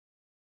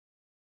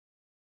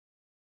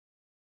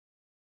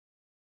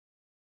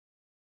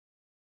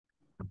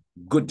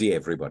Good day,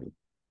 everybody.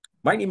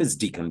 My name is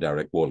Deacon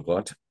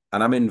Walcott,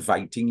 and I'm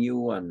inviting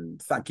you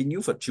and thanking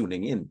you for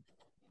tuning in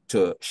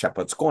to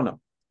Shepherd's Corner,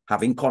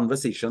 having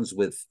conversations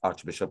with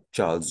Archbishop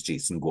Charles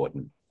Jason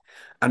Gordon.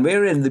 And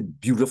we're in the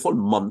beautiful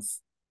month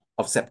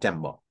of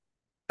September,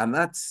 and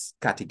that's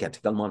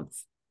catechetical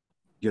month,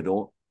 you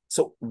know.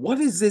 So what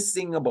is this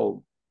thing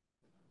about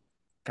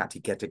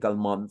catechetical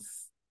month,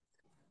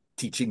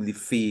 teaching the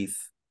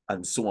faith,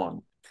 and so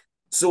on?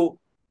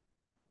 So,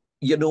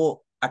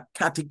 a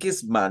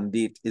catechist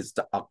mandate is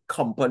to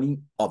accompany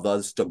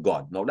others to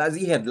God. Now, that's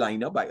the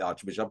headliner by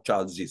Archbishop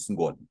Charles Jason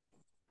Gordon.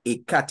 A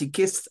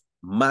catechist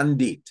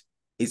mandate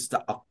is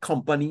to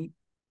accompany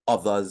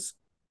others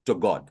to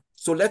God.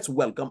 So let's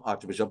welcome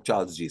Archbishop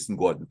Charles Jason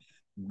Gordon.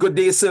 Good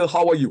day, sir.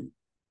 How are you?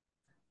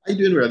 I'm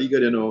doing really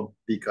good,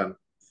 Deacon.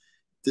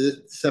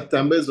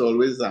 September is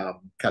always a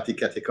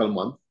catechetical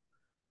month.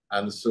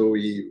 And so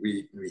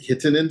we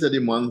hitting into the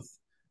month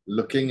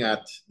looking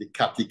at the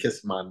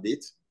catechist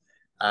mandate.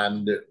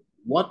 And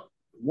what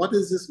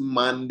is this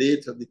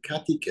mandate of the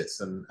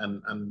catechist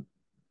and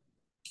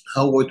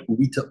how would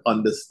we to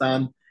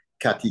understand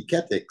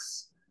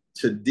catechetics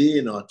today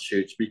in our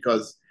church?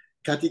 Because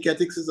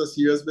catechetics is a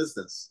serious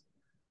business.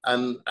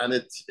 And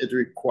it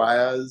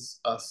requires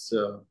us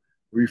to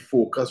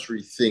refocus,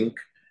 rethink.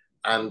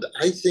 And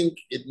I think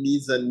it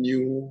needs a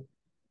new,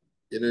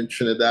 in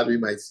Trinidad, we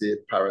might say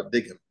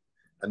paradigm,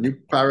 a new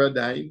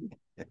paradigm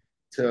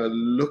to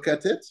look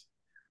at it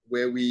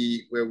where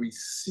we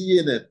see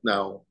in it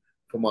now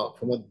from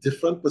a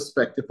different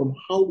perspective from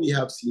how we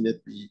have seen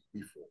it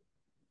before.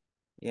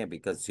 Yeah,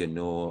 because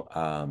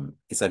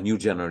it's a new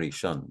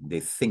generation. They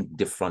think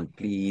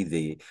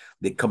differently,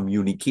 they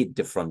communicate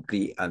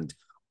differently, and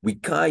we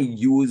can't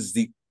use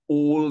the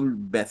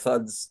old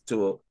methods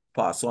to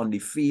pass on the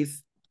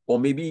faith, or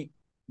maybe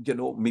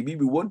maybe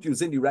we weren't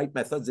using the right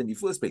methods in the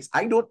first place.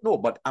 I don't know,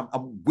 but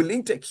I'm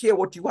willing to hear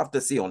what you have to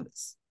say on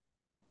this.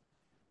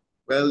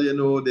 Well,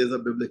 there's a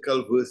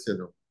biblical verse,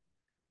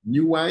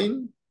 new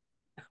wine,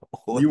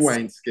 new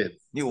wineskin.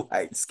 New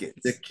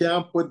wineskins. You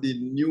can't put the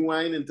new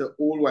wine into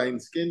old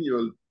wineskin.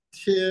 You'll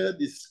tear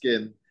the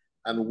skin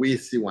and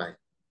waste the wine.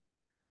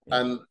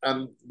 Yeah.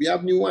 And we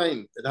have new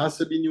wine. It has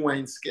to be new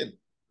wineskin.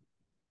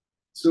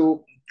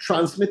 So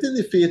transmitting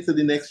the faith to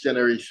the next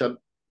generation,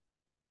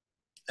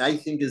 I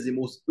think, is the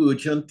most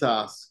urgent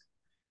task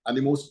and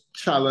the most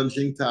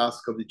challenging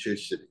task of the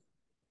church today.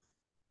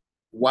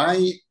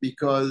 Why?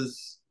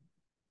 Because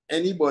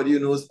anybody who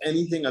knows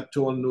anything at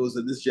all knows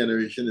that this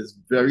generation is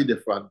very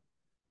different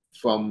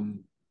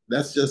from,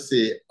 let's just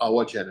say,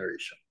 our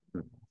generation.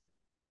 Mm-hmm.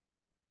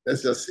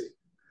 Let's just say.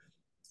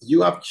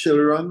 You have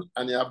children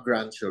and you have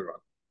grandchildren.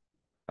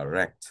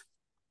 Correct.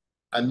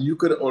 And you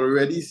could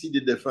already see the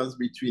difference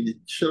between the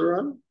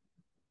children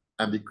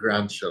and the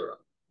grandchildren.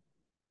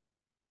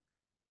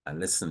 And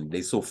listen,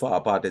 they're so far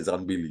apart, it's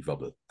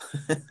unbelievable.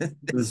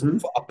 They're so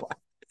far apart.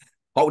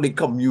 How they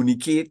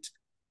communicate,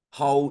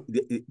 how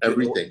they,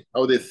 everything,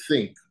 how they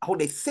think. How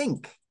they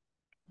think.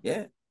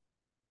 Yeah.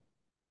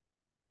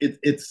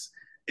 It's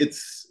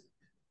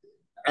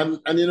and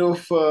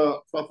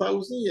for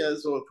 1,000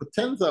 years or for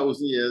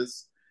 10,000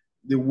 years,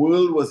 the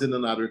world was in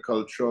an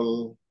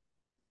agricultural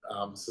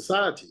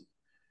society.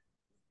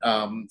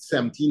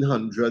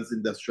 1700s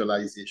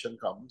industrialization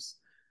comes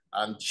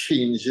and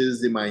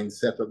changes the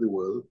mindset of the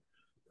world.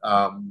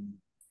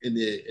 In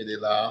the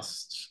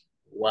last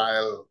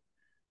while,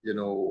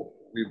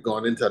 we've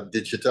gone into a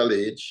digital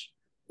age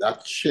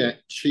that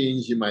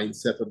changed the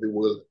mindset of the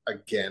world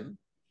again.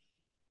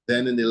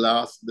 Then in the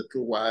last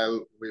little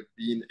while, we've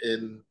been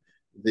in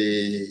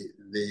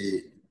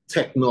the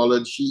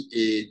technology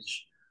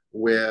age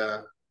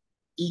where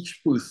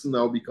each person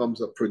now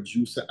becomes a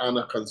producer and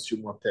a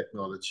consumer of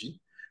technology.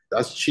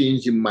 That's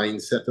changed the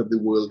mindset of the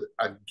world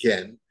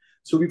again.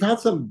 So we've had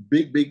some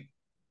big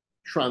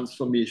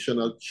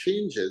transformational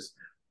changes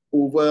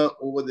over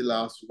the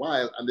last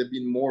while, and they've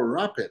been more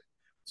rapid.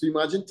 So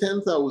imagine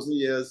 10,000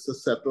 years to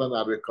settle an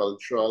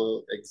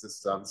agricultural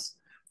existence,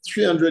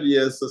 300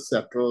 years to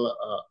settle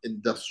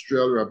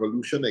industrial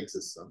revolution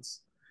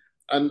existence.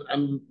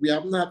 And we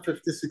haven't had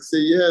 50, 60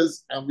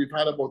 years, and we've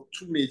had about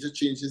 2 major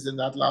changes in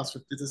that last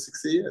 50 to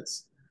 60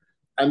 years.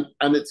 And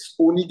it's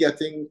only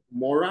getting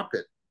more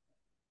rapid.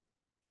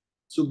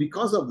 So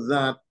because of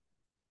that,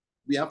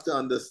 we have to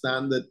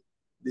understand that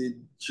the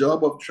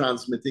job of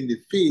transmitting the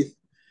faith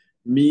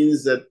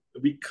means that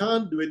we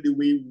can't do it the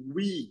way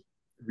we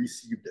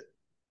received it.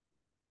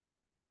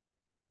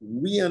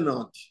 We are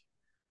not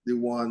the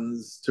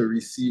ones to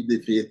receive the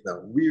faith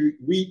now.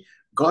 We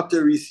got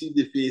to receive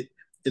the faith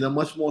in a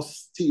much more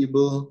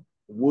stable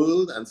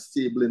world and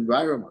stable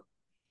environment.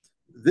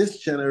 This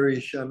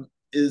generation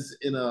is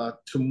in a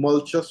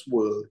tumultuous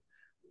world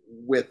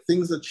where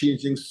things are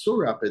changing so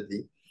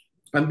rapidly.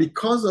 And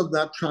because of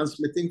that,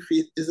 transmitting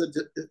faith is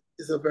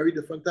a very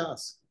different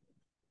task.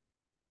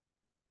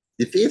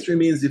 The faith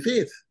remains the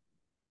faith.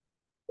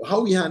 But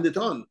how we hand it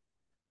on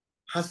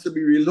has to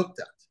be relooked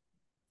at.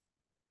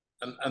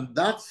 And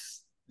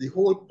that's the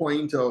whole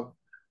point of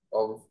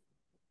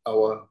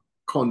our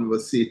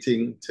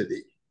conversating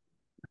today.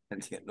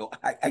 And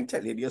I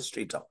tell you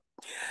straight up,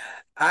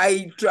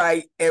 I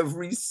try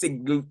every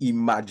single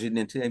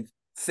imaginative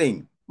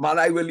thing. Man,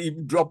 I will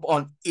even drop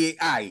on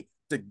AI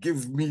to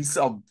give me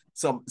some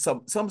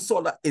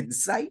sort of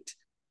insight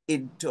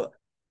into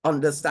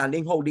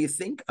understanding how they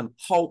think and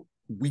how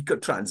we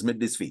could transmit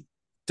this faith.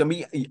 To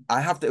me,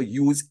 I have to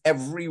use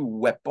every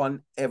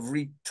weapon,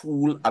 every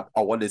tool at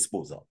our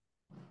disposal.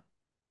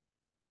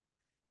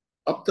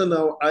 Up to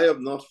now, I have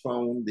not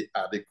found the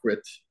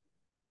adequate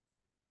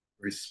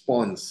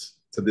response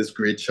to this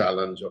great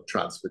challenge of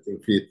transmitting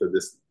faith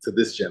to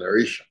this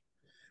generation.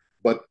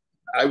 But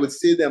I would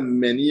say there are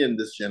many in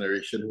this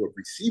generation who have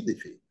received the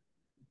faith.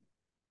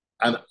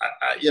 And,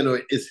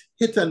 it's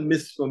hit and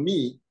miss for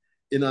me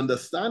in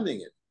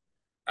understanding it.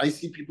 I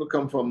see people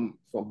come from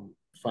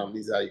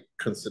families I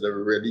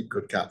consider really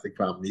good Catholic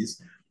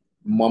families,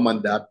 mom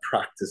and dad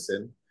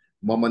practicing,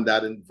 mom and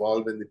dad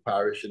involved in the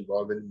parish,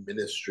 involved in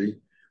ministry,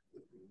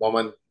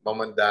 mom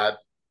and dad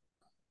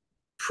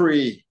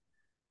pray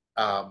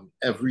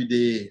every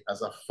day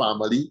as a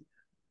family,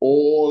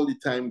 all the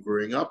time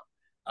growing up.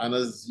 And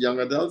as young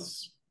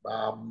adults,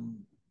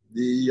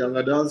 the young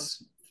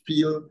adults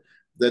feel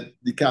that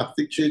the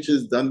Catholic Church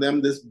has done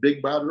them this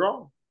big bad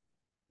wrong.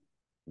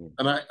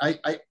 And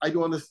I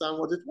don't understand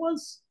what it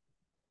was.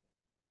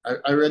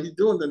 I really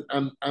don't.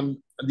 And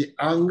the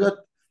anger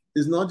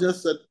is not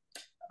just that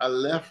I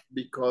left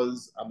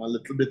because I'm a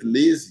little bit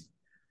lazy,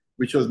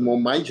 which was more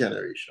my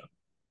generation.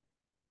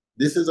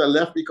 This is I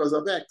left because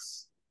of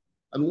X.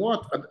 And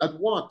what? At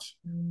what?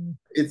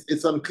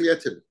 It's unclear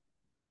to me.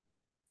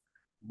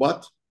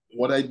 But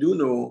what I do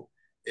know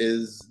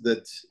is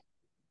that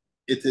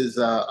it is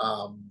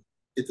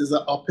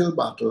an uphill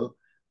battle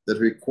that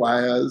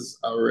requires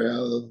a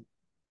real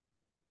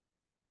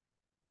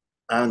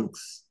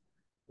angst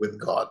with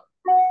God,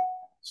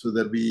 so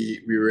that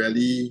we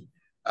really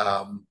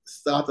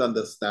start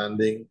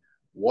understanding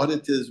what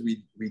it is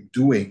we're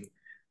doing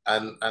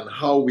and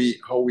how we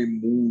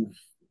move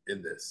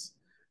in this.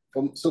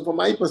 So from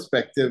my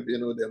perspective,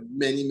 there are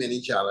many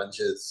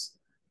challenges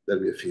that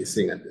we're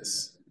facing in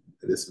this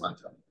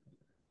matter.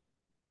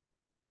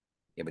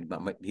 Yeah,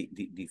 but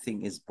the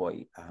thing is,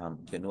 boy,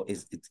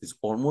 it's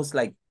almost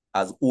like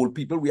as old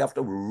people, we have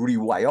to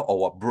rewire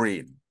our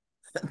brain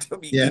to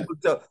be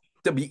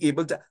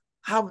able to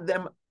have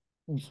them,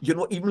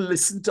 even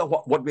listen to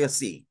what we're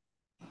saying,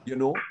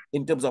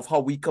 in terms of how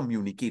we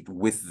communicate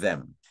with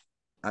them.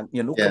 And,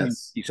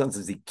 communications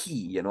is the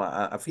key,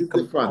 I think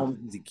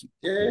communication is the key.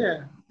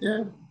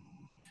 Yeah.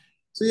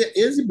 So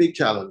here's the big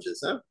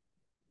challenges.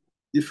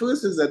 The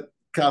first is that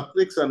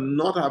Catholics are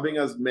not having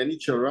as many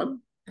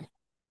children,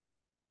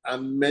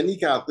 and many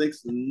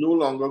Catholics no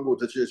longer go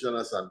to church on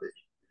a Sunday.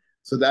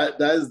 So that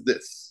is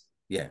this.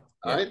 Yeah.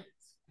 Right?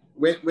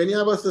 When you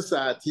have a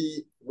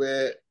society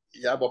where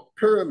you have a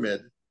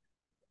pyramid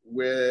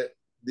where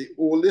the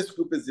oldest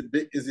group is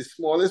the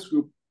smallest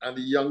group and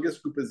the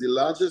youngest group is the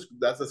largest group,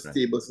 that's a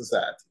stable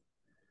society.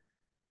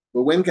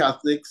 But when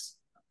Catholics,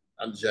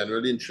 and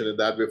generally in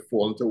Trinidad, we've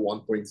fallen to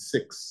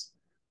 1.6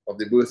 of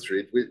the birth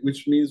rate,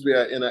 which means we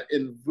are in an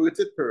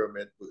inverted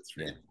pyramid birth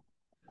rate.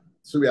 Yeah.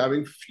 So we're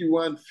having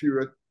fewer and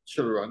fewer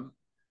children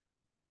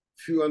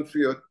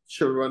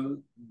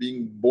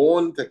being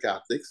born to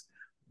Catholics.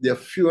 There are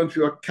fewer and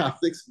fewer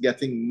Catholics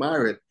getting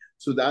married.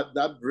 So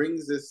that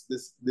brings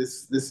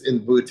this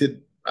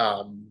inverted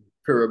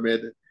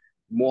pyramid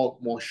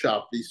more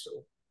sharply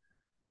so.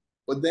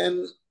 But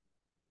then,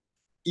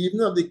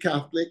 even of the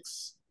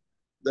Catholics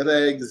that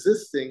are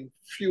existing,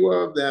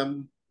 fewer of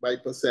them by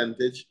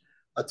percentage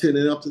are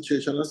turning up to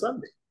church on a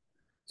Sunday.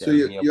 So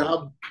you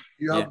have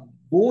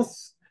both.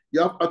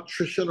 You have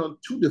attrition on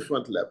two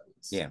different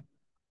levels. Yeah.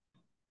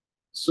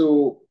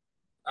 So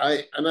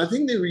I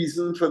think the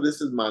reason for this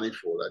is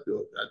manifold.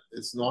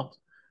 It's not.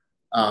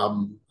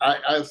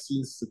 I've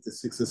seen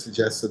statistics that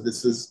suggest that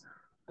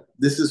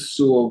this is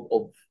so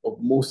of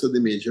most of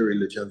the major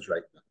religions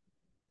right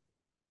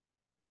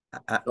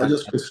now. Not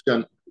just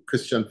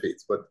Christian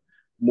faiths, but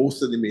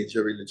most of the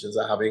major religions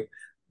are having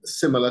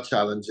similar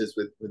challenges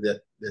with their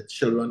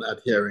children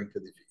adhering to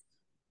the faith.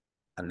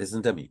 And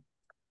listen to me,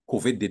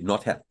 COVID did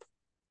not help.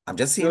 I'm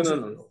just saying.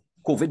 No.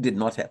 COVID did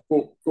not help.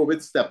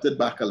 COVID stepped it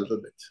back a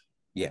little bit.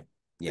 Yeah.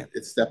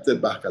 It stepped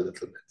it back a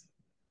little bit.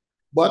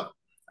 But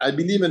I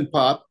believe in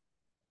part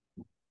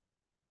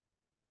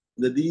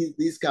that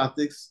these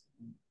Catholics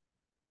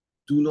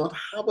do not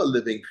have a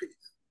living faith.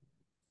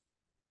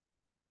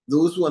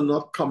 Those who are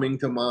not coming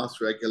to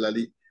Mass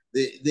regularly,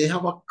 they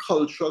have a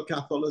cultural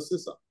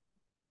Catholicism,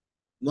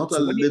 not a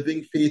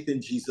living faith in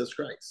Jesus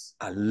Christ.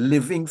 A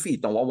living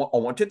faith. I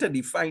want you to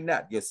define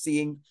that. You're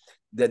saying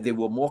that they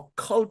were more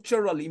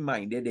culturally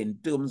minded in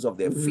terms of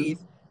their faith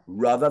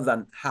rather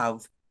than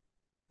have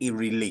a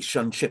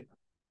relationship,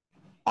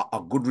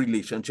 a good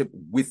relationship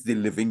with the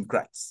living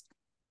Christ.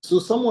 So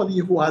somebody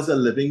who has a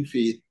living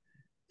faith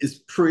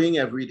is praying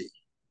every day.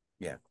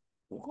 Yeah.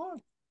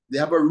 Okay. They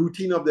have a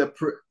routine of their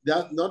prayer.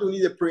 Not only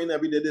they're praying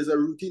every day, there's a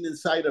routine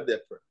inside of their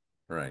prayer.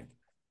 Right.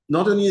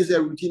 Not only is there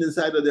a routine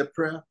inside of their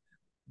prayer,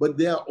 but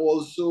they are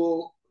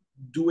also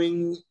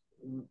doing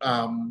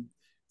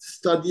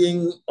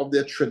studying of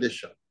their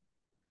tradition.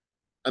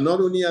 And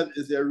not only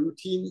is there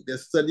routine, they're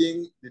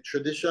studying the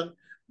tradition,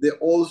 they're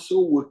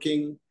also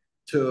working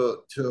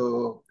to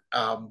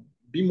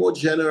be more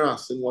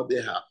generous in what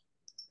they have.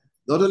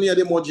 Not only are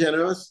they more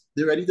generous,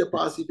 they're ready to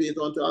pass the faith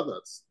on to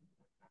others.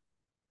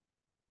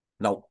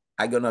 Now,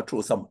 I'm gonna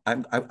throw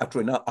I'm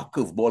throwing a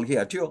curveball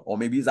here too, or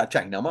maybe it's a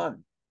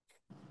Chinaman.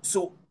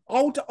 So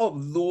out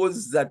of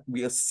those that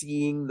we are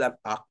seeing that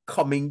are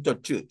coming to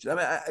church, I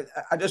mean,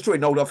 I just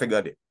throwing out a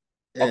figure there.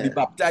 Yeah. Of the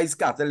baptized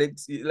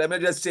Catholics, let me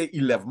just say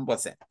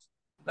 11%.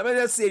 Let me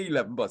just say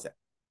 11%,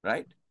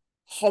 right?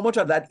 How much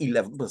of that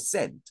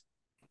 11%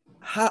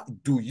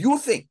 do you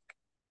think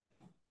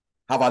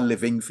have a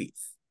living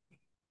faith?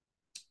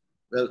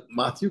 Well,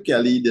 Matthew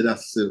Kelly did a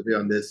survey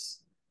on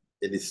this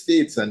in the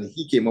States, and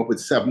he came up with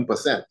 7%.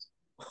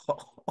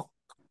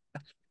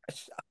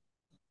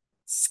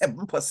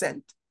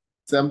 7%?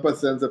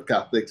 7% of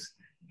Catholics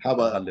have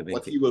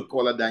what faith. he will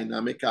call a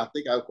dynamic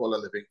Catholic. I'll call a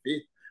living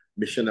faith,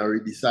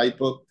 missionary,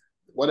 disciple,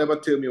 whatever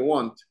term you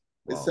want.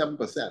 Wow. It's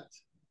 7%.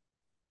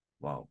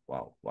 Wow.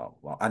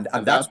 And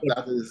that's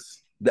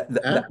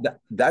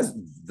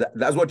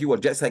that's what you were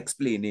just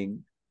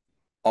explaining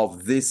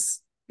of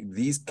these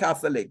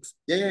Catholics.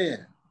 Yeah.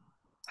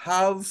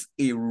 Have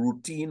a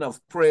routine of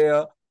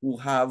prayer, who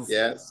have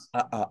they're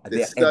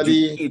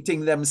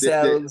educating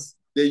themselves.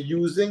 They're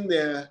using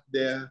their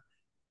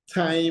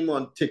time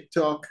on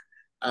TikTok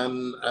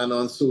and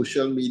on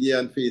social media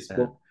and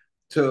Facebook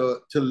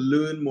to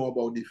learn more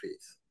about the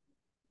faith.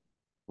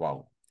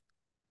 Wow.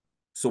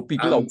 So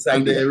people outside,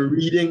 and they're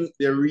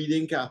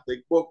reading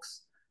Catholic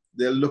books,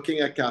 they're looking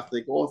at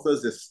Catholic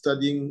authors, they're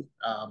studying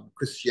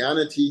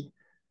Christianity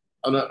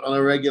on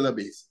a regular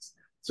basis.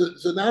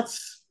 So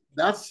that's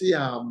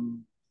the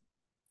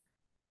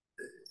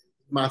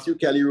Matthew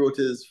Kelly wrote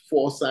his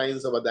 4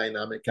 Signs of a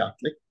Dynamic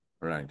Catholic.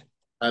 Right.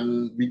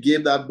 And we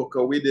gave that book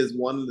away. There's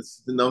one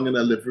sitting down in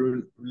a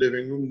living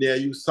room near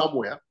you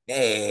somewhere.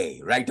 Hey,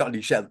 right on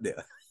the shelf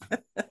there.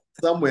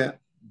 Somewhere.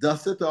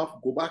 Dust it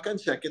off, go back and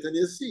check it, and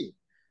you'll see.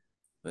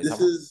 This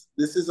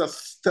is a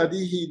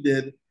study he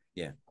did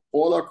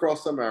all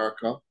across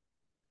America.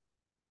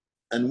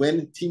 And when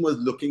the team was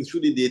looking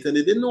through the data,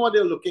 they didn't know what they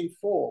were looking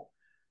for.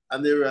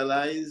 And they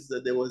realized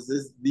that there was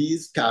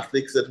these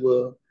Catholics that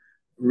were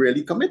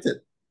really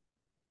committed.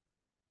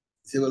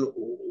 They say, well,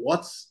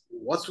 what's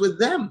with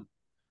them?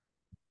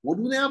 What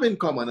do they have in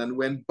common? And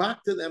went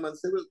back to them and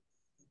said, well,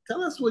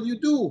 tell us what you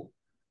do.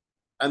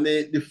 And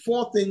the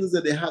 4 things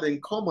that they had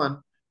in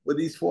common were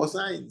these 4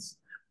 signs.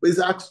 But it's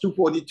Acts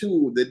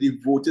 2:42. They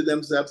devoted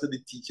themselves to the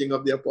teaching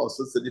of the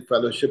apostles, to the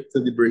fellowship,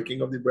 to the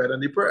breaking of the bread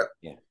and the prayer.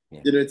 Yeah.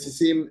 You know, it's the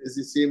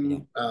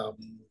same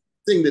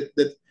thing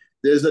that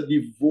there's a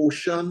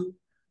devotion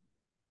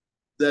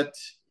that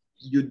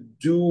you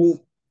do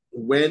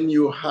when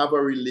you have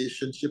a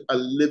relationship, a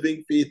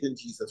living faith in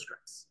Jesus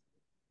Christ.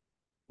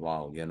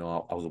 Wow, you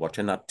know, I was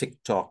watching a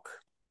TikTok,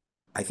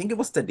 I think it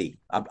was today,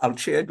 I'll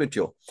share it with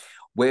you,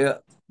 where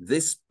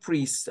this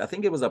priest, I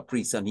think it was a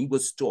priest, and he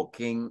was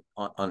talking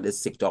on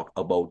this TikTok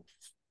about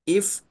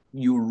if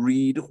you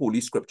read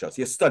Holy Scriptures,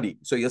 you're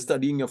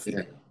studying your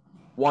faith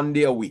 1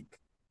 day a week.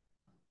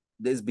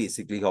 This is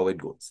basically how it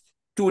goes.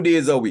 2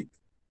 days a week,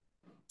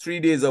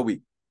 3 days a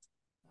week.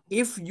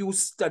 If you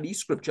study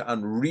Scripture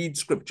and read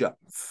Scripture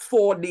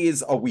 4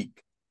 days a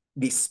week,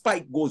 the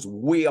spike goes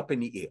way up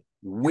in the air.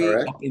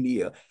 Up in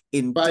the air.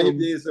 In 5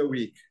 days a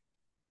week.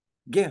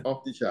 Yeah.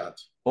 Off the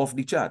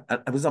chart.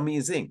 And it was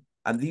amazing.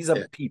 And these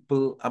are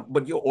people,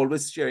 but you're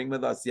always sharing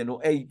with us, you know,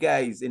 hey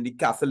guys, in the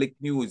Catholic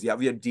news, you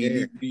have your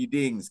daily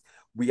readings.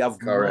 We have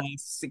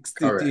Mass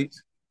 6:30.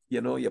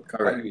 You know, your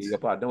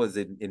partner was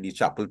in the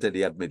chapel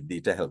today at midday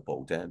to help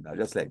out. And I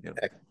just like, you know.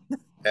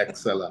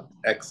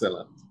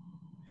 Excellent.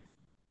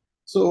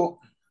 So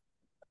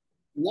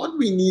what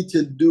we need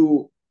to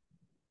do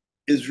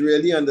is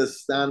really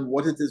understand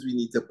what it is we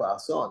need to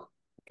pass on.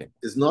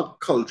 It's not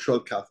cultural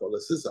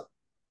Catholicism.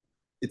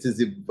 It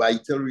is a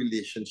vital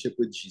relationship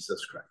with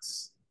Jesus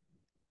Christ.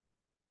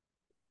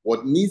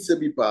 What needs to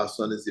be passed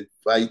on is a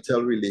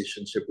vital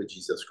relationship with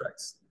Jesus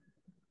Christ.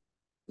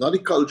 Not the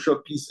cultural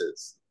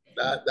pieces.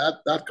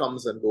 That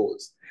comes and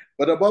goes.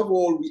 But above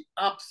all, we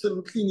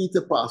absolutely need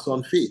to pass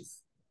on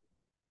faith.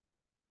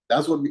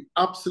 That's what we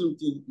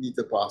absolutely need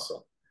to pass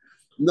on.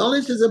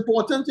 Knowledge is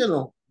important, you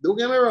know. Don't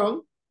get me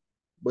wrong,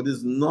 but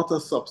it's not a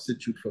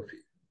substitute for faith.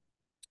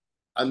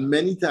 And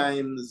many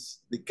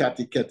times the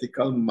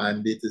catechetical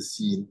mandate is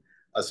seen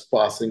as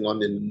passing on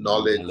the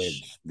knowledge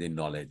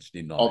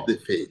of the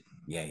faith.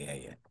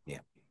 Yeah.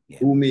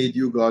 Who made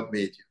you? God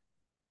made you.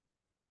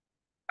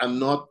 And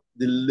not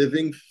the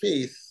living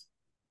faith,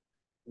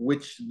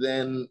 which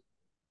then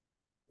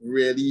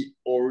really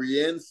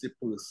orients the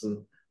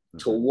person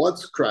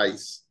towards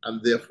Christ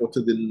and therefore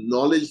to the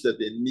knowledge that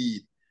they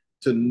need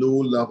to know,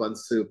 love, and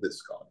serve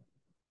this God.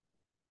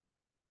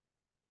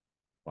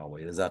 Wow,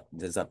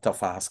 there's a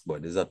tough ask,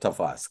 but there's a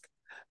tough ask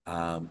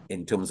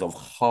in terms of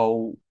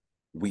how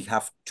we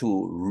have to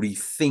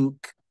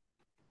rethink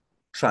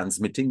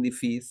transmitting the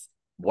faith.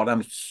 What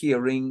I'm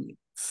hearing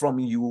from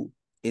you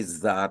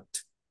is that,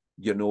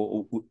 you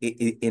know,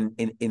 in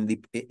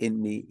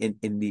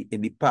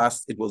the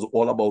past, it was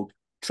all about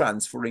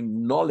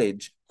transferring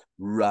knowledge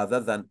rather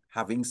than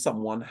having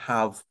someone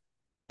have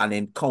an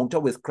encounter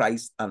with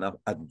Christ and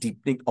a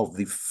deepening of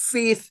the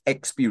faith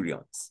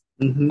experience.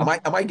 Mm-hmm.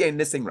 Am I getting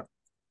this thing right?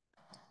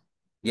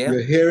 Yeah.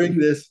 You're hearing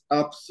this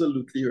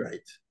absolutely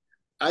right.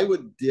 I'd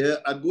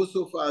go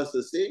so far as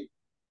to say,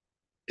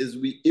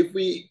 if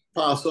we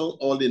pass on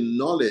all the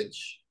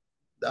knowledge,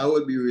 that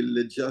would be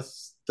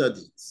religious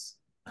studies.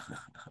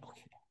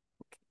 Okay.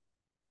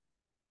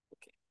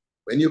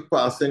 When you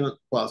pass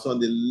on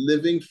the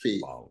living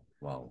faith,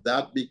 wow.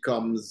 that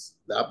becomes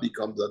a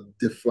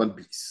different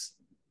beast.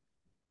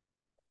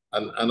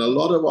 And a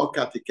lot of our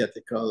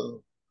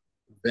catechetical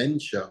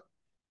venture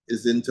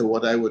is into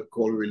what I would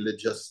call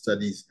religious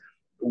studies,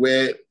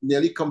 where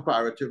nearly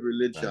comparative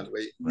religion,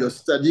 where you're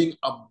studying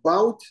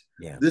about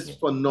this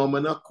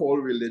phenomena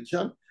called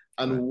religion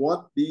and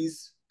what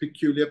these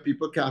peculiar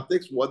people,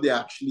 Catholics, what they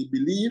actually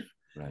believe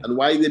and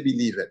why they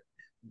believe it.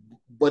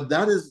 But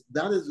that is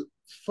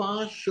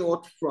far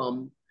short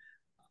from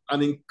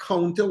an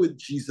encounter with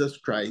Jesus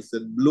Christ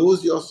that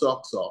blows your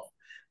socks off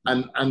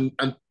and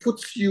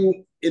puts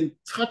you in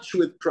touch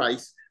with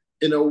Christ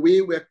in a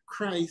way where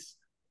Christ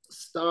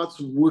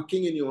starts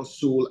working in your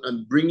soul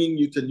and bringing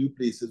you to new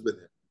places with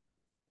him.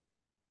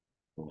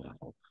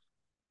 Wow.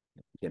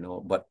 You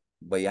know, but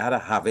you had to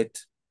have it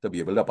to be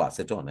able to pass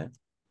it on.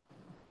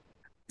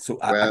 So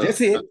I just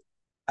say it.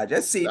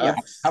 You have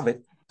to have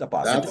it to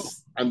pass it on.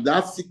 And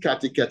that's the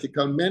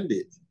catechetical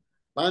mandate.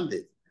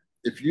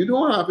 If you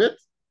don't have it,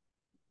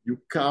 you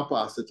can't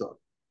pass it on.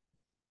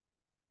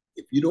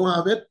 If you don't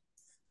have it,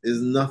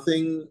 there's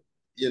nothing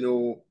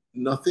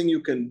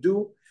you can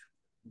do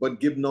but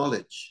give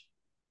knowledge.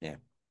 Yeah.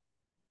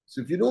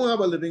 So if you don't have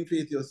a living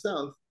faith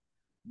yourself,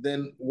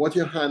 then what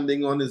you're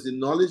handing on is the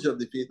knowledge of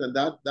the faith, and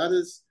that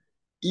is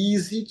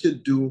easy to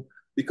do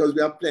because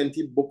we have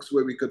plenty of books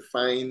where we could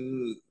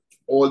find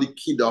all the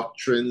key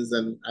doctrines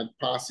and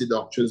pass the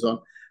doctrines on,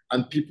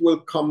 and people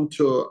will come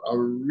to a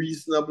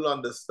reasonable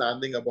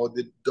understanding about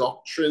the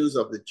doctrines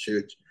of the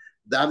church.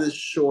 That is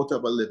short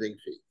of a living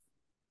faith.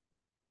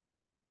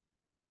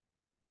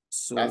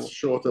 So that's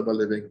short of a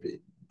living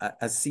faith.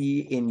 I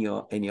see in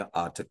your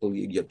article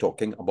you're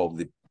talking about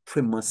the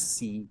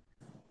primacy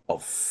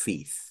of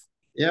faith.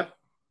 Yep.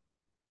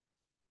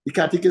 The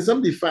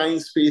Catechism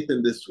defines faith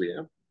in this way.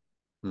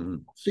 Mm-hmm.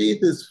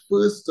 Faith is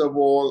first of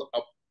all a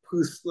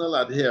personal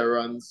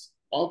adherence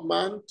of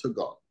man to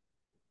God.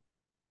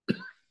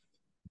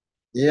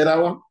 You hear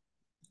that one?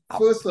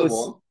 First of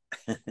all,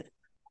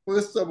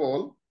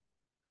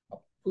 a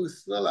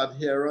personal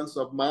adherence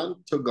of man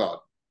to God.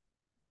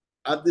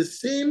 At the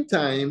same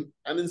time,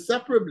 and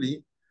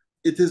inseparably,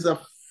 it is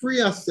a free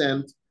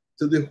assent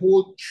to the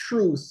whole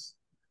truth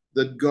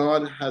that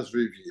God has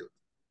revealed.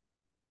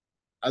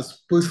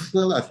 As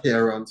personal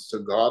adherence to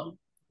God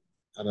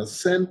and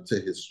assent to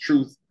his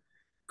truth,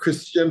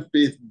 Christian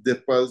faith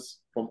differs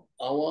from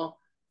our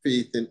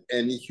faith in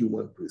any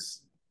human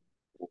person.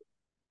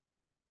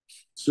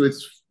 So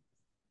it's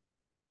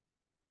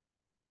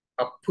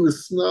a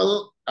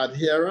personal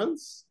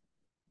adherence,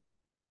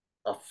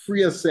 a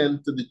free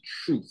assent to the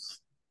truth.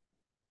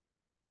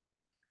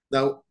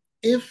 Now,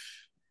 if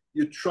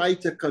you try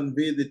to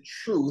convey the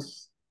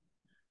truth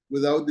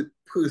without the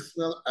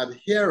personal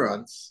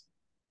adherence,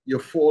 you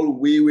fall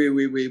way, way,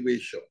 way, way, way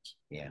short.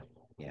 Yeah.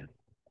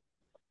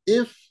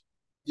 If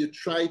you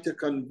try to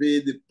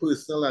convey the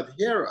personal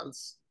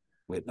adherence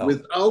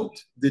without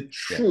the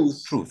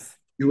truth,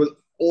 you will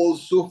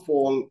also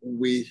fall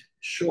way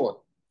short.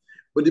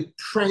 But the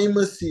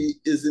primacy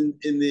is in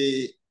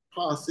the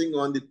passing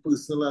on the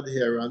personal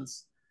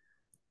adherence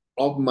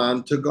of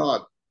man to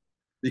God,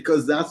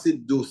 because that's the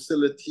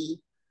docility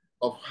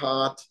of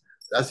heart,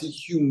 that's the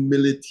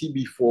humility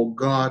before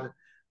God,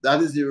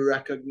 that is the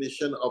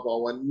recognition of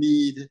our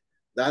need,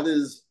 that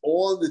is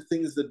all the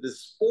things that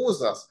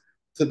dispose us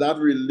to that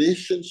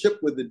relationship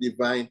with the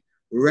divine,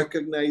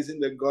 recognizing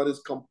that God is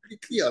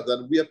completely other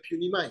than we are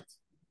puny minds.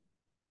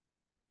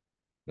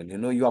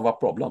 Well, you have a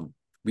problem.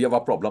 We have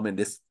a problem in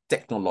this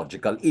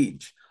technological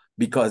age,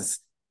 because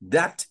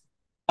that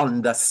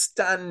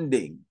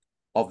understanding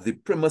of the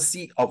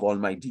primacy of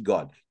Almighty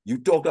God, you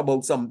talked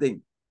about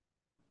something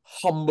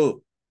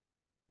humble,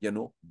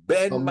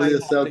 bend my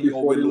heart to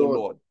your will, O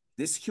Lord.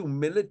 This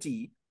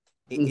humility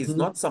is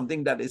not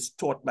something that is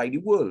taught by the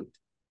world.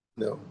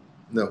 No.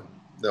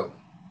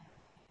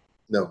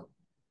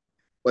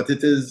 But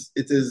it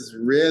is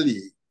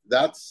really,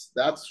 that's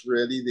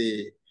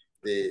really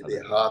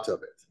the heart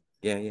of it.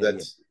 Yeah.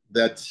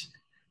 That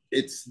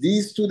it's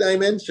these two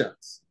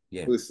dimensions,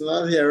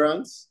 personal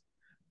adherence,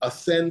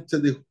 assent to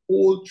the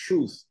whole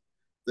truth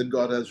that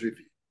God has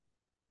revealed.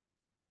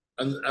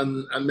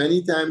 And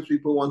many times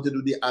people want to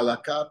do the a la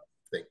carte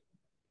thing.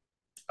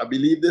 I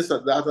believe this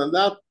or that and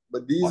that,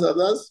 but these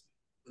others,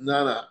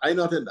 no, I'm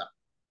not in that.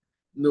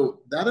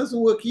 No, that doesn't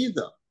work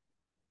either.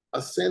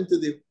 Assent to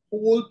the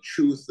whole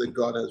truth that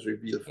God has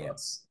revealed for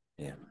us.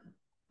 Yeah.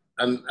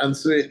 And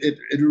so it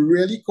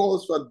really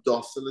calls for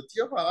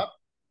docility of heart,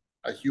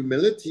 a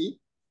humility,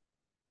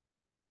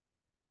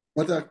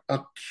 but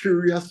a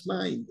curious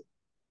mind,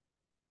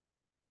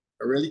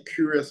 a really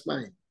curious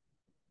mind.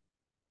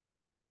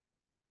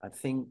 I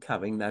think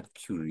having that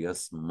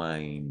curious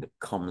mind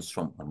comes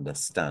from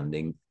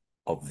understanding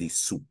of the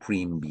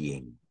supreme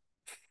being.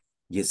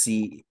 You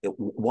see,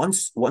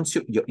 once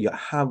you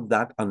have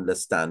that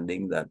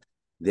understanding that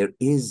there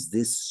is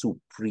this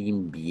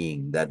supreme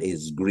being that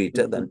is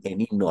greater than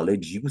any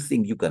knowledge you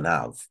think you can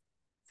have,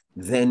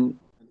 then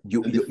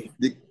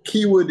the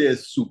key word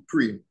is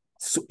supreme.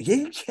 So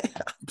yeah,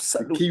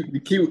 absolutely. The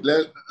key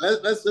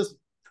let's just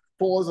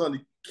pause on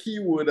the key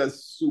word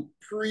as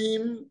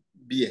supreme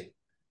being.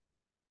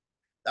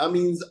 That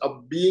means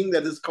a being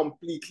that is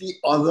completely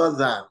other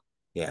than.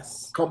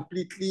 Yes.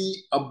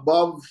 Completely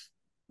above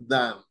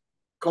than.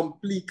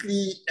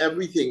 Completely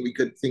everything we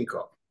could think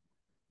of.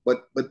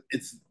 But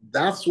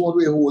that's what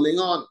we're holding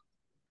on.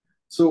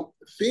 So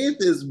faith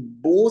is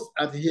both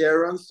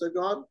adherence to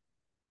God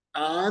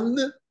and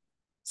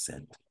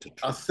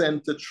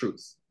assent to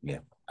truth. Yeah.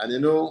 And you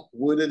know,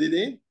 word of the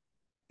day?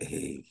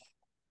 Hey.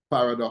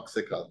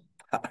 Paradoxical.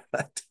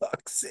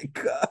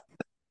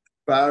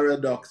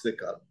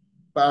 Paradoxical.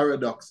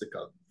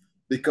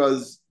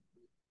 Because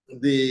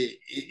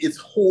it's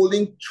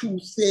holding two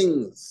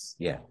things.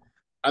 Yeah.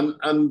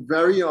 And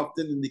very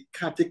often in the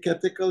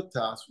catechetical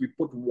task, we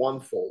put one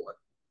forward.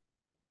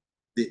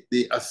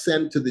 The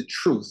assent to the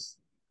truth.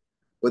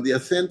 But the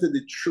assent to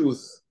the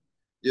truth,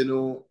 you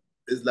know,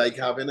 is like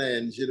having an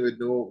engine with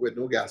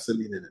no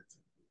gasoline in it.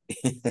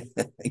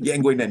 You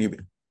ain't going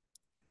anywhere.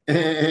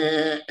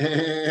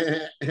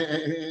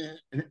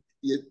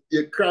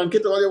 You crank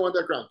it all you want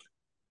to crank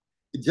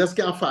it. It just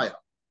can't fire.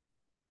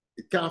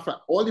 It can't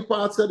fire. All the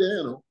parts are there,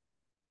 you know.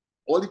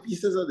 All the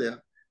pieces are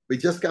there, but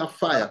it just can't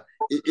fire.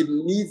 It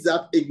needs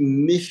that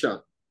ignition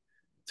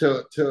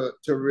to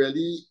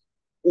really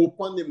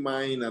open the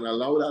mind and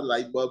allow that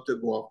light bulb to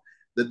go off,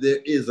 that there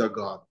is a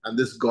God, and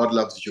this God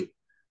loves you,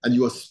 and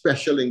you are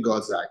special in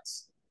God's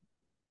eyes.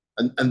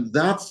 And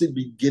that's the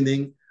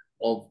beginning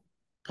of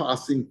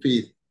passing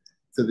faith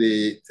to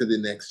the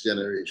next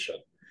generation.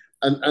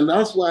 And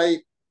that's why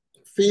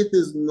faith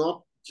is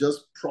not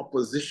just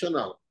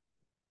propositional,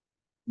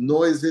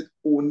 nor is it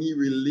only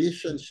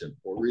relationship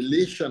or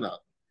relational.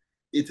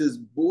 It is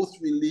both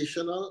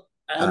relational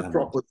and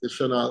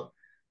propositional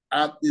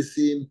at the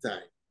same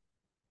time.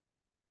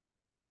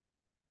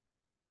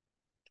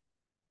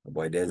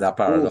 Boy, there's a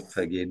paradox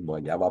again, boy.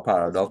 You have a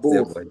paradox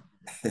there, boy.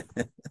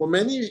 For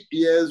many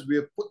years, we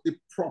have put the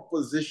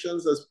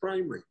propositions as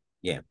primary.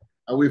 Yeah.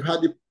 And we've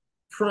had the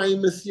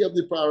primacy of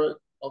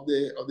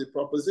the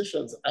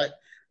propositions. I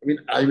mean,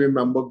 I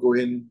remember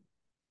going,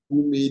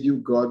 who made you?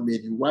 God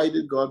made you. Why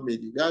did God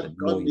make you?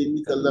 God made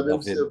me to love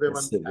him, serve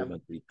him,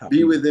 and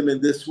be with him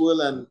in this world,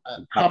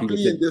 and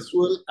happily in this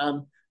world,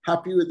 and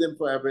happy with him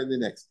forever in the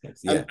next.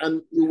 Yeah.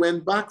 And we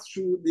went back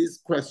through these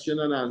question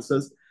and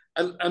answers,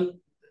 and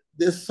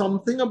there's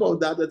something about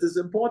that is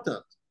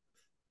important.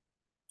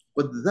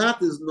 But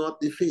that is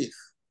not the faith.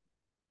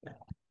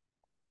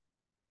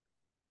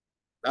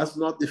 That's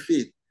not the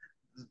faith.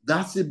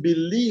 That's the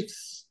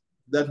beliefs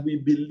that we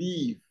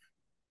believe.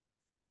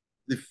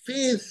 The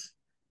faith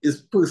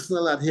is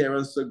personal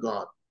adherence to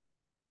God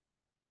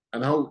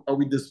and how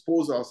we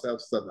dispose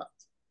ourselves to that.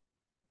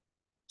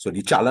 So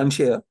the challenge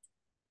here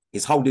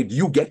is, how did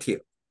you get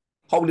here?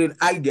 How did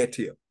I get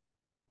here?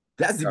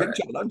 That's the big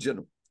challenge, you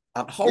know.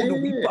 And how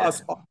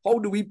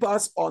do we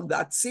pass on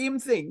that same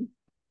thing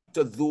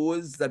to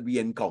those that we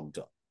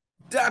encounter?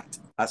 That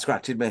I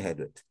scratched my head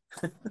with.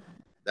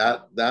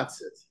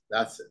 That's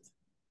it.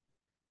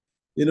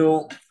 You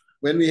know,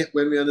 when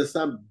we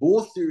understand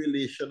both the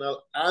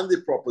relational and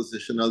the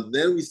propositional,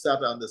 then we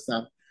start to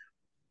understand,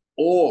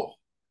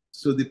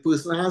 so the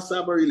person has to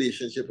have a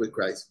relationship with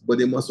Christ, but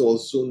they must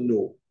also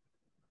know.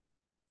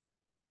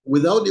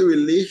 Without the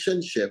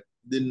relationship,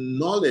 the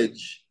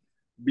knowledge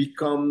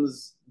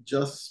becomes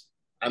just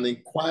an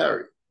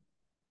inquiry.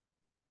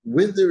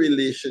 With the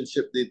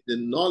relationship, the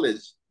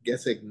knowledge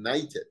gets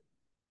ignited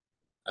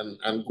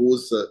and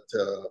goes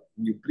to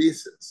new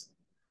places.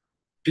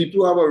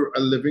 People have a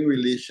living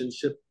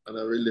relationship and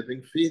a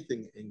living faith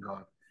in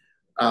God.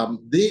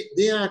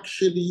 They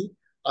actually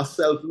are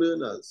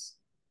self-learners.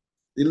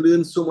 They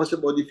learn so much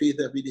about the faith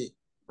every day.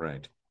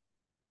 Right.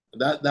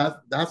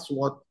 That's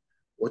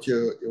what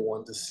you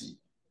want to see.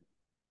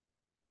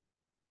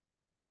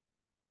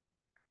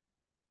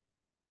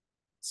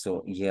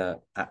 So yeah,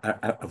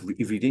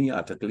 reading your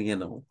article here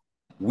now,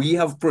 we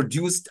have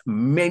produced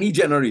many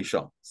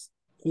generations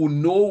who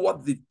know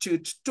what the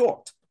church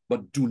taught,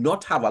 but do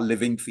not have a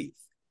living faith,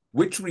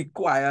 which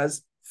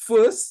requires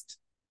first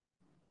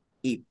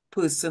a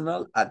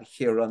personal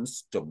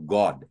adherence to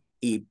God.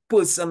 A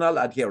personal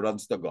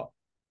adherence to God.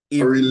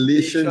 A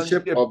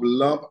relationship of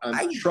love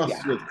and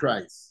trust with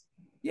Christ.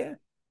 Yeah.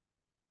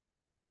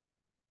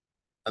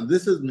 And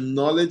this is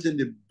knowledge in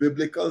the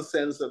biblical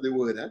sense of the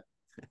word,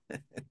 eh?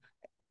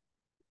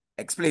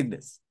 Explain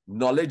this.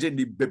 Knowledge in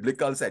the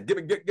biblical sense. Give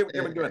me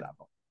that.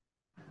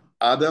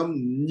 Adam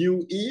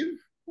knew Eve,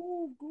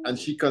 and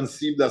she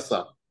conceived a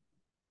son.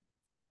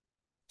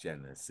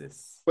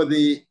 Genesis. For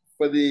the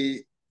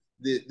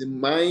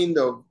mind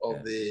of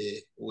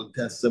the Old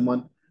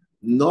Testament,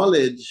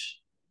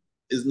 knowledge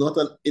is not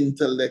an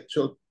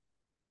intellectual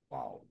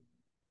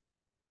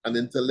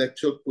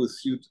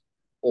pursuit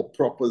or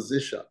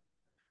proposition.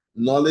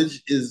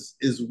 Knowledge is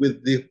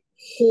with the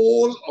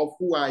whole of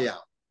who I am.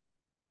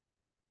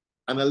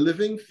 And a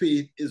living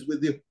faith is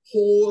with the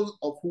whole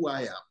of who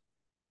I am.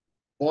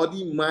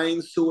 Body,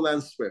 mind, soul,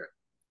 and spirit.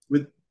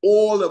 With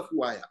all of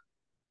who I am.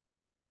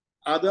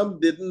 Adam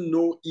didn't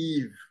know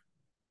Eve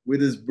with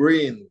his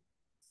brain,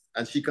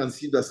 and she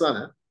conceived a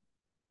son.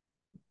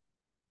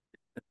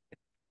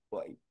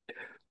 Boy.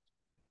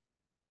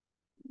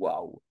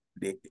 Wow.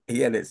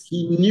 Hear this.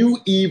 He knew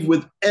Eve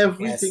with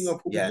everything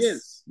of who he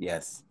is.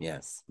 Yes.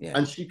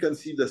 And she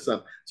conceived a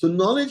son. So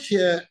knowledge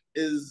here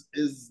is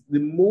the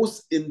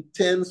most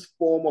intense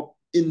form of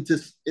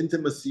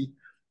intimacy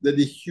that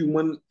the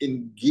human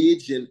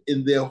engage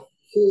in their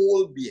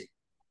whole being.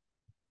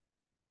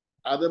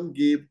 Adam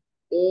gave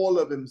all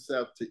of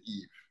himself to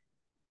Eve.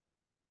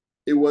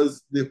 It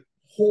was the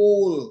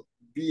whole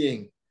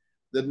being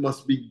that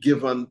must be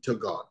given to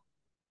God.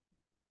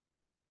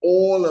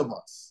 All of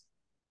us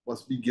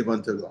must be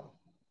given to God.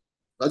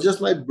 Not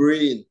just my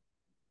brain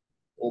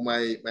or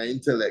my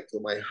intellect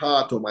or my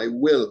heart or my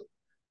will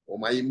or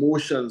my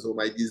emotions or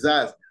my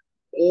desires.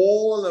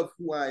 All of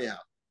who I am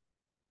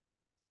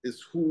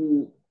is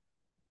who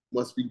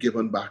must be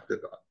given back to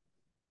God.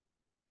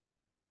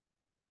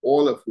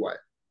 All of who I am.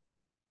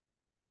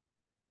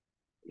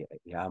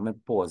 Yeah, I'm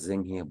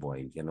pausing here,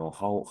 boy. You know,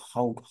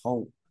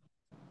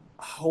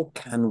 how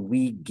can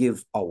we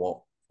give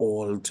our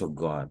all to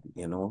God,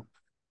 you know?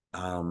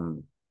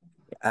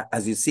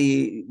 As you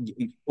say,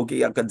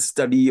 okay, I can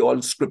study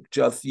all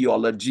scripture,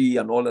 theology,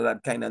 and all of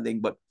that kind of thing,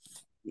 but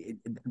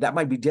that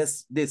might be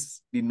just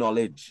the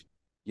knowledge,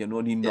 you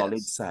know, the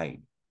knowledge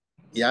side.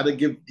 You had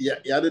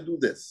to do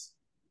this.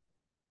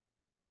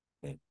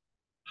 Okay.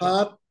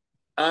 Heart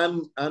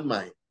and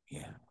mind.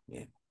 Yeah.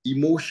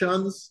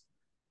 Emotions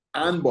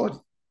and body.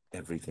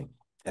 Everything.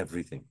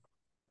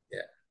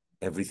 Yeah.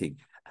 Everything.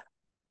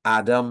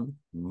 Adam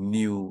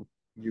knew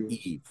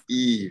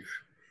Eve.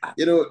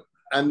 You know,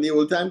 and the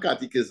old time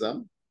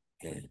catechism,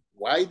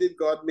 why did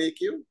God make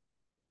you?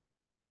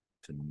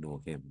 To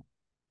know him,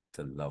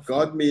 to love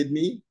God him. made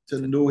me to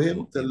know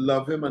him, to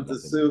love him, and to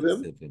serve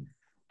him.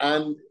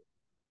 And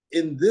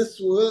in this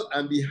world,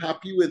 and be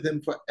happy with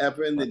him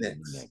forever in the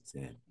next.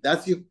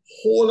 That's the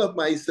whole of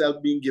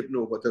myself being given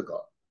over to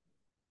God.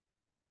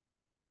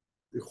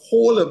 The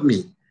whole of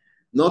me,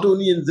 not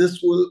only in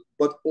this world,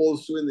 but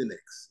also in the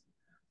next.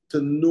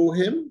 To know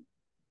him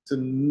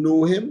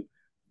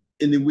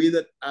in the way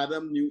that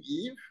Adam knew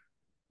Eve,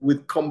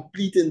 with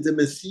complete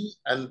intimacy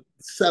and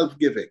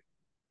self-giving.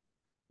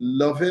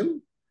 Love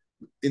him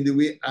in the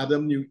way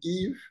Adam knew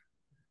Eve.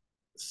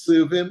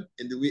 Serve him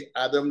in the way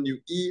Adam knew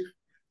Eve.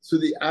 So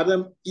the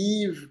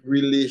Adam-Eve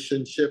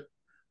relationship,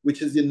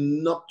 which is a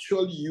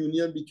nuptial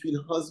union between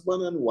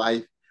husband and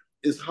wife,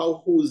 is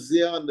how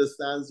Hosea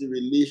understands the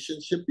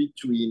relationship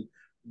between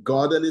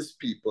God and his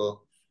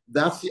people.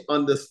 That's the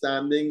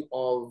understanding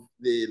of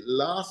the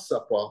Last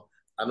Supper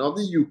and of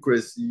the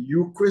Eucharist. The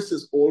Eucharist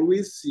is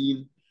always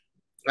seen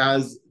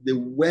as the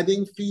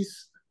wedding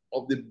feast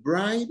of the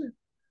bride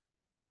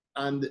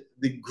and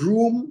the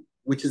groom,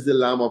 which is the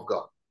Lamb of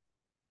God.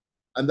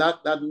 And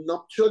that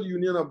nuptial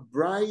union of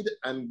bride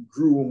and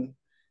groom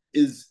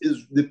is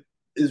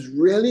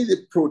really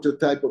the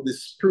prototype of the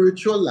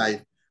spiritual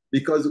life.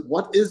 Because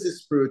what is the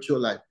spiritual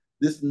life?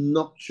 This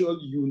nuptial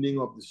union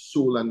of the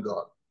soul and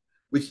God.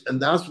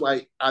 And that's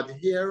why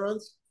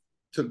adherence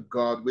to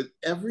God with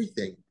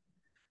everything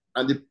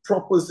and the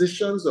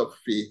propositions of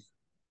faith,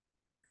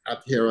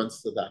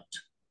 adherence to that.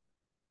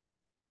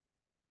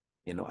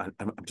 You know,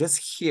 I'm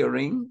just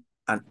hearing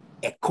an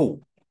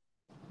echo.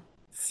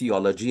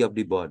 Theology of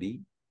the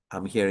body.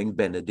 I'm hearing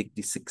Benedict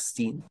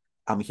XVI.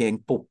 I'm hearing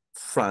Pope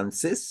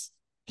Francis.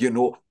 You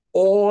know,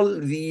 all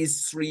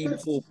these three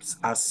popes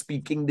are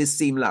speaking the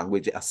same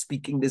language, are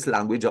speaking this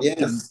language of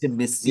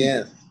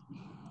intimacy.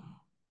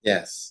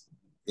 Yes.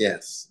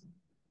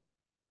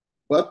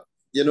 But,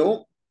 you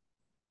know,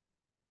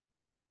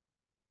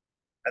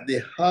 at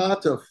the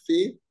heart of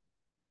faith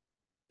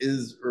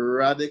is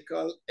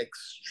radical,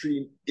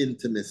 extreme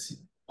intimacy.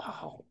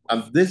 Wow.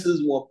 And this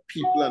is what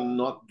people are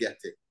not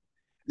getting.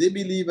 They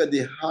believe at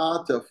the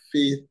heart of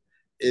faith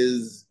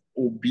is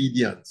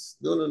obedience.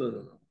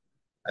 No.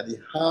 At the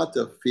heart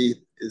of faith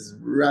is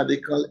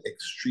radical,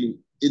 extreme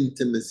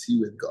intimacy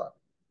with God.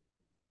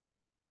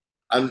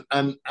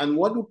 And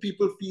what do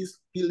people feel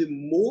the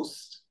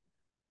most?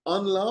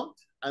 Unloved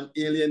and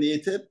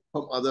alienated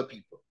from other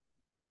people.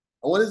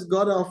 And what is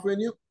God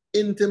offering you?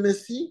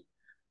 Intimacy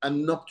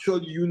and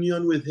nuptial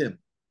union with him.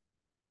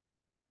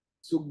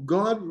 So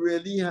God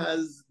really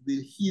has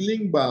the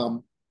healing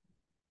balm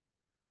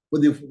for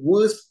the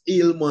worst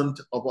ailment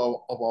of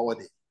our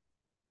day,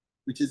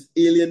 which is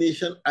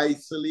alienation,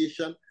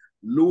 isolation,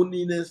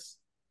 loneliness,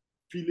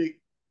 feeling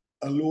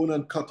alone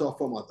and cut off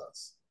from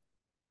others.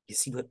 You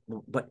see,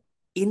 but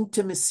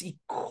intimacy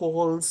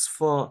calls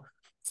for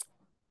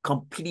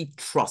complete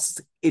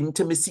trust.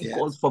 Intimacy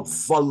calls for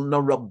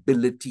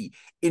vulnerability.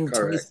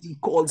 Intimacy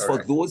calls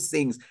for those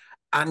things.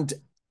 And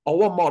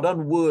our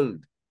modern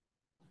world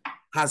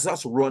has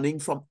us running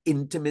from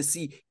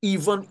intimacy,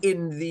 even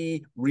in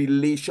the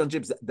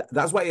relationships.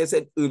 That's why I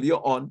said earlier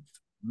on,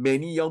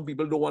 many young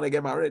people don't want to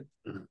get married.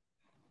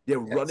 They're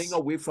running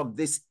away from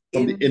this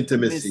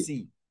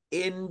intimacy.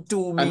 And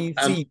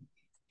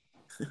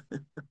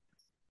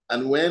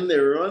when they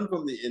run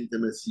from the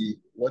intimacy,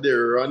 what they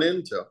run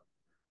into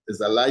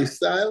is a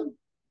lifestyle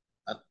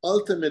and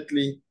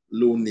ultimately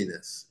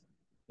loneliness,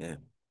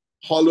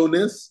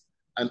 hollowness,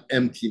 and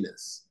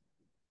emptiness.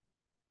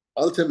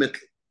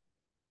 Ultimately.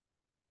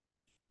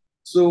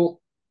 So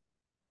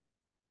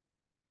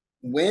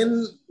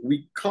when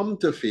we come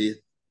to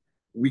faith,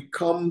 we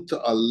come to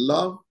a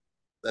love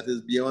that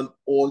is beyond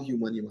all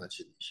human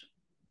imagination.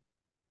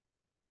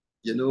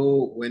 You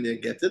know, when you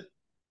get it,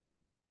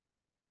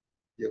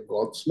 you're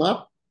God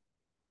smart,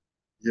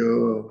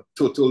 you're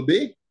total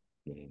big.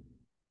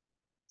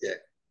 Yeah.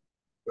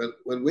 Well,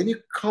 when you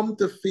come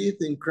to faith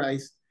in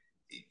Christ,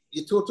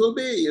 you total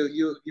big.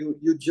 You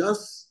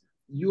just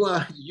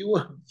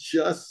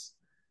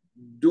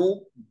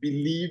don't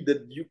believe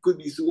that you could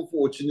be so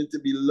fortunate to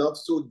be loved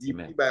so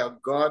deeply by a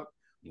God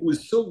who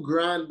is so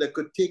grand that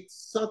could take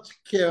such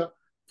care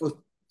for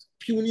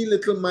puny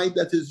little mite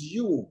that is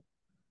you,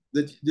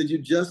 that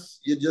you're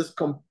just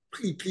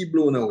completely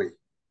blown away.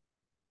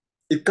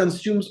 It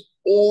consumes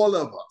all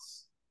of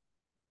us,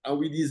 and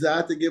we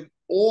desire to give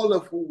all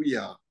of who we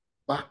are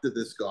back to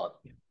this God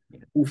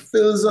who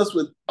fills us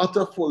with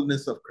utter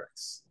fullness of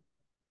Christ.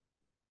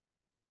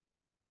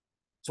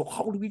 So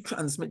how do we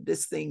transmit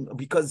this thing?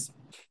 Because,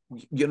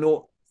 you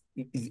know,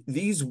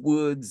 these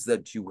words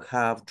that you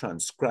have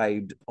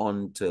transcribed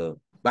onto,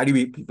 by the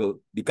way, people,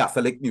 the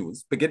Catholic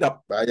News, pick it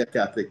up. Buy your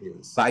Catholic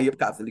News. Buy your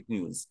Catholic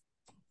News.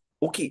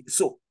 Okay,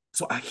 so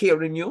I'm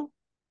hearing you,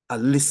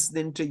 I'm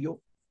listening to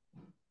you.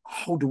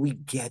 How do we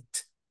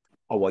get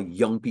our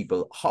young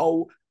people?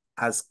 How,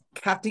 as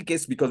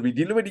catechists, because we're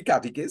dealing with the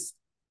catechists,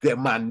 their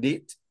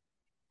mandate,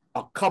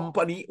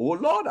 accompany, oh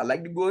Lord, I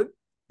like the word.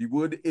 The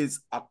word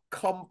is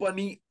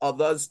accompany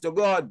others to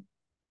God.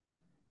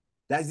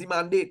 That's the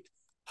mandate.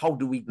 How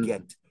do we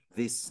get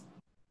this?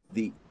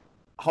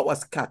 How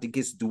as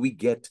catechists do we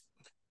get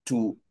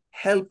to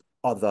help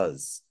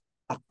others,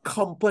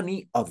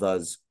 accompany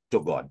others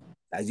to God?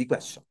 That's the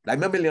question. Like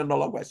my $1 million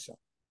question.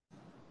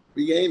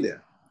 We getting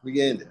there.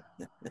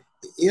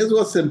 Here's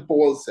what St.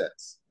 Paul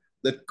says,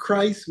 that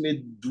Christ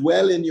may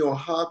dwell in your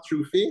heart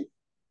through faith,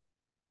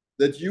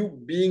 that you,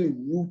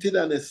 being rooted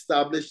and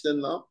established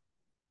in love,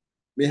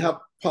 may have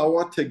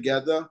power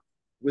together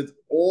with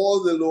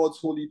all the Lord's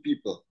holy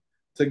people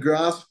to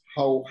grasp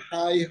how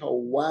high, how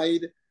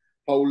wide,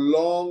 how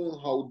long,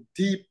 how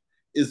deep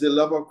is the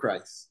love of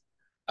Christ,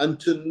 and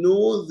to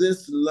know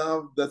this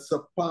love that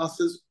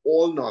surpasses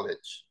all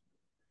knowledge,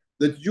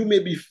 that you may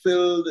be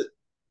filled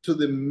to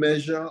the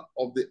measure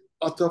of the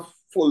utter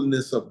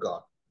fullness of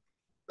God.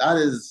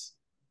 That's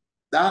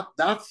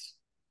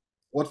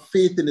what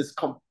faith in its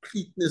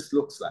completeness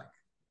looks like,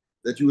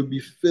 that you will be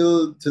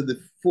filled to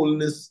the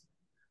fullness,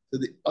 to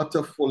the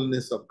utter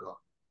fullness of God.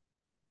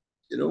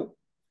 You know,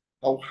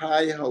 how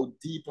high, how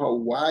deep, how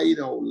wide,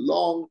 how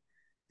long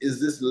is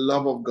this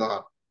love of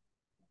God?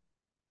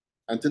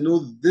 And to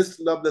know this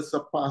love that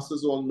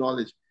surpasses all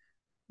knowledge.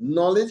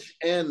 Knowledge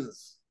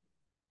ends,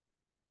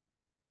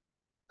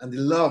 and the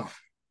love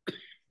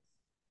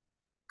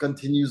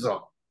continues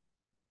on.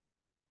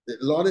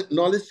 The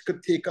knowledge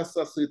could take us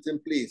to a certain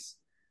place,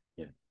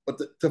 but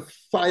to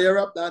fire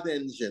up that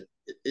engine,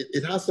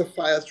 it has to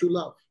fire through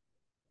love.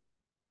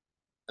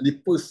 And the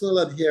personal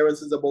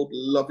adherence is about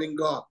loving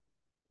God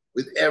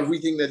with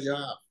everything that you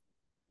have.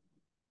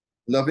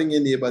 Loving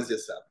your neighbors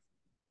yourself.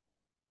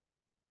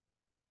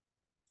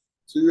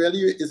 So really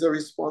is a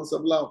response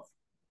of love.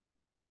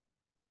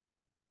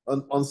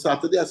 On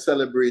Saturday, I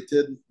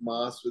celebrated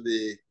Mass with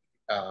the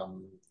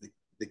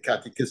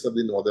catechist of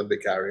the Northern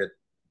Vicariate.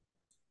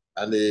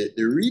 And the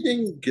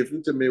reading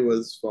given to me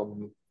was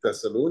from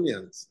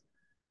Thessalonians,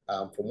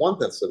 from 1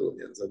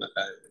 Thessalonians. And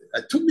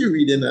I took the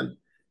reading and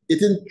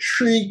it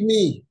intrigued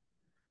me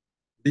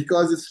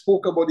because it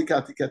spoke about the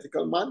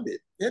catechetical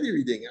mandate. Hear the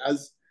reading.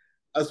 As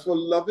for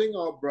loving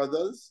our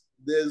brothers,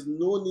 there's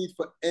no need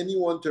for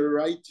anyone to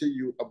write to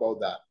you about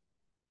that,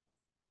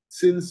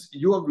 since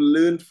you have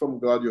learned from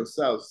God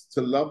yourselves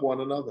to love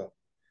one another.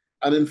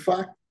 And in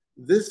fact,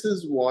 this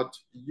is what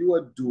you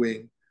are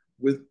doing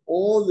with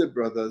all the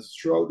brothers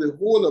throughout the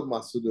whole of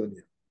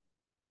Macedonia.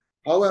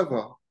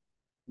 However,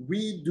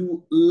 we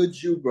do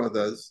urge you,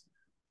 brothers,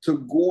 to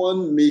go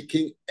on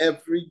making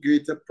every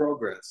greater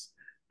progress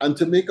and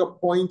to make a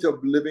point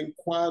of living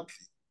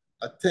quietly,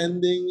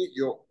 attending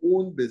your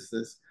own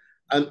business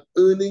and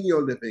earning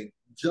your living,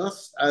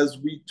 just as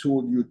we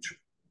told you to.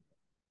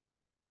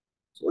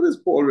 So what is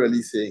Paul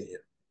really saying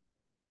here?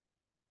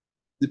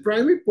 The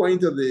primary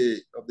point of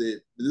this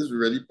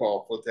really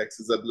powerful text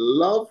is that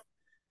love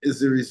is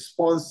the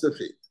response to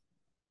faith.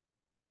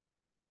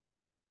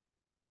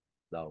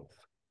 Love.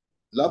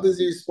 Love is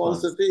the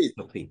response to faith.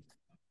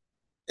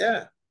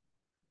 Yeah.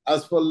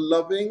 As for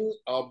loving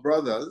our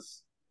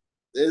brothers,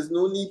 there's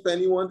no need for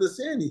anyone to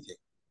say anything.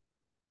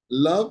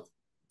 Love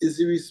is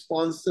the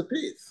response to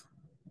faith.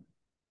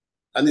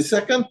 And the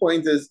second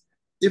point is,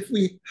 if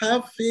we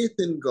have faith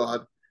in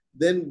God,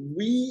 then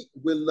we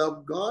will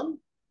love God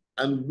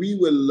and we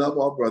will love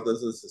our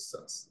brothers and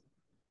sisters.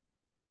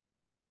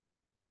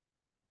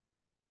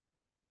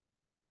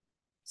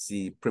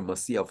 See,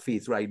 primacy of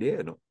faith right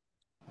there, no?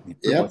 The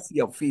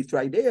primacy of faith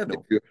right there, no?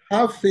 If you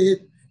have faith,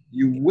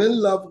 you will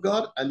love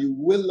God and you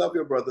will love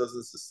your brothers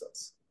and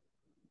sisters.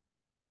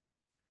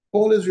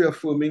 Paul is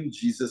reaffirming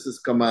Jesus'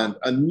 command.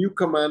 A new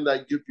command I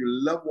give you,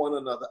 love one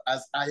another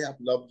as I have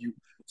loved you.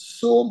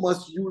 So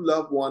must you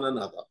love one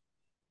another.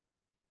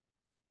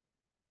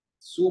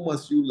 So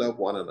must you love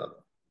one another.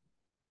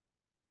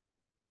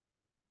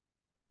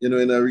 You know,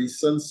 in a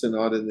recent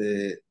synod, in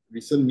a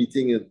recent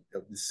meeting of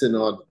the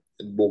synod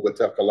in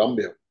Bogota,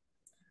 Colombia,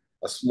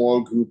 a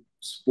small group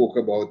spoke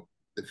about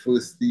the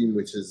first theme,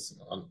 which is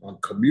on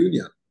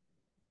communion.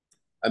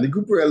 And the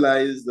group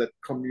realized that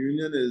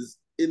communion is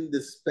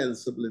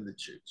indispensable in the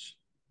church.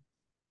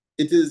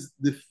 It is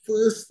the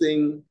first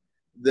thing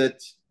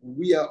that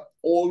we are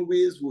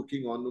always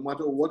working on. No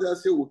matter what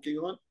else you're working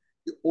on,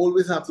 you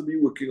always have to be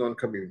working on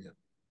communion.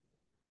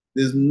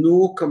 There's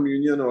no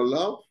communion or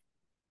love.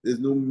 There's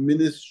no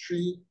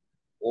ministry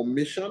or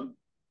mission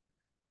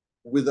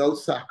without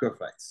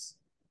sacrifice.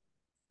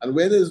 And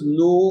where there's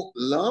no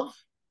love,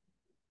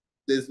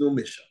 there's no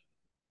mission.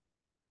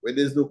 Where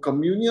there's no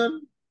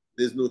communion,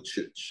 there's no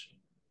church.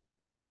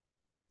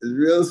 It's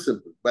real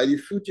simple. By the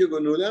fruit, you're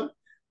going to know them.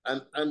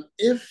 And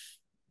if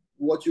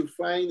what you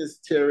find is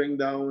tearing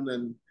down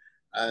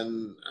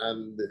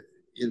and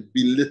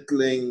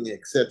belittling,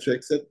 etc.,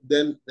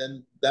 then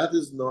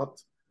that's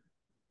not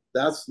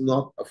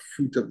a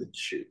fruit of the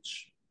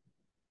church.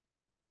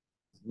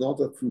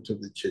 Not a fruit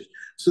of the church.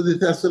 So the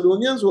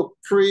Thessalonians were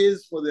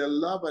praised for their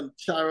love and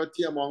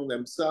charity among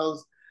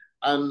themselves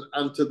and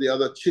to the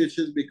other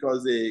churches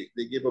because they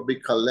gave a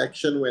big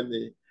collection when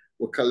they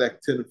were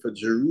collecting for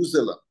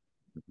Jerusalem.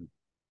 Mm-hmm.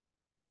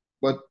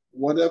 But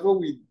whatever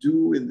we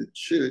do in the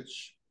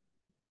church,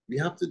 we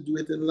have to do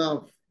it in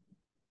love.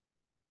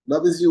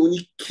 Love is the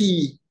only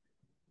key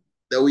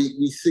that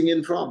we sing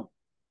in from.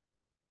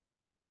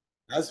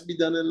 It has to be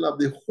done in love.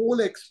 The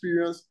whole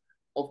experience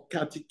of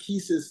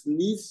catechesis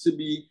needs to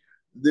be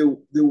the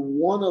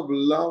one of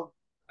love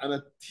and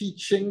a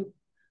teaching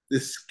the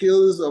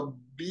skills of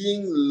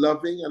being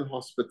loving and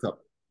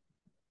hospitable.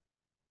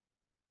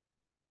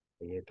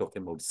 You're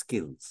talking about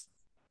skills.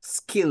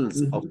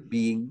 Skills mm-hmm. of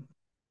being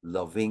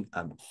loving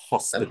and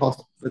hospitable. And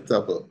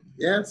hospitable,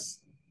 yes.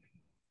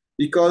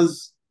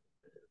 Because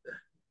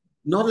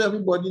not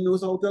everybody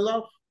knows how to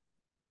love.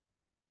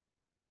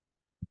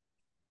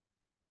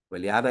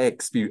 Well, you had an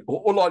experience.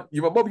 Oh, Lord,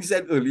 you remember we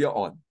said earlier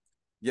on,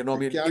 you know,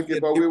 you can't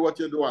give away what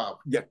you do have.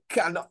 You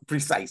cannot,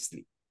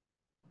 precisely.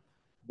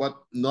 But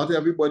not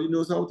everybody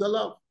knows how to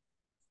love.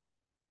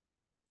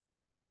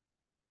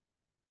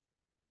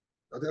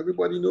 Not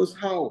everybody knows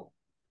how.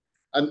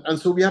 And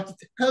so we have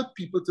to help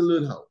people to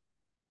learn how.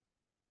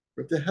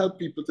 We have to help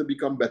people to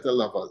become better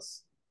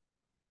lovers.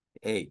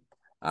 Hey,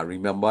 I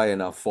remember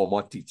in a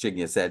former teaching,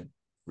 you said,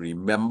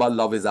 remember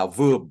love is a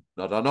verb,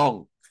 not a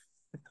noun.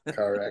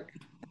 Correct.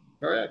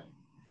 Correct.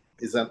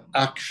 It's an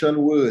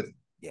action word.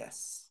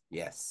 Yes,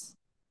 yes.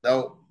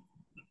 Now,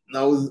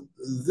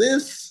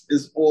 this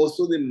is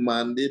also the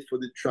mandate for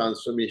the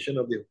transformation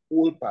of the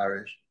whole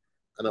parish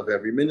and of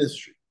every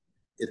ministry.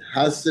 It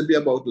has to be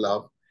about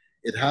love.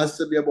 It has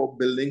to be about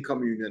building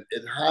communion.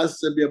 It has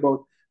to be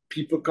about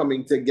people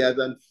coming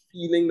together and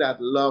feeling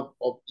that love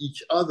of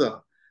each other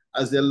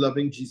as they're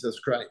loving Jesus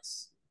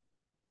Christ.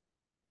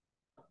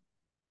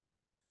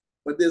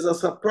 But there's a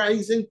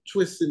surprising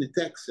twist in the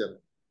text here.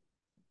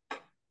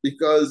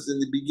 Because in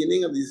the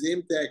beginning of the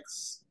same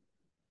text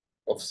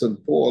of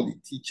St. Paul, he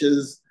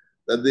teaches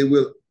that they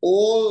will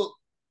all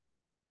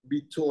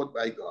be taught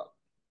by God.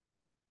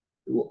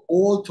 They were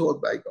all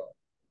taught by God.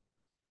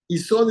 He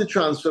saw the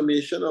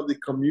transformation of the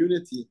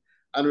community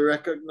and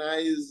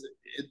recognized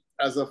it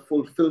as a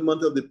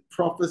fulfillment of the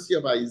prophecy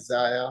of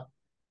Isaiah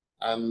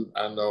and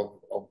of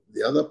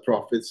the other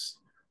prophets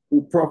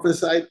who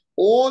prophesied,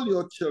 all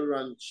your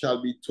children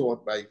shall be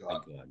taught by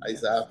God.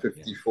 Isaiah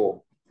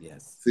 54.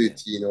 Yes.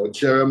 13, or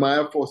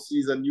Jeremiah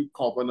foresees a new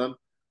covenant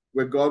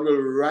where God will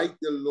write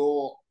the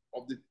law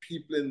of the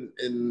people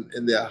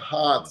in their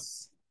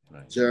hearts.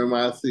 Right.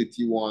 Jeremiah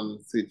 31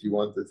 to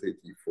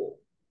 34.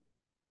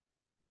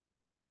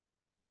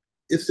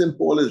 If St.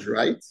 Paul is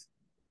right,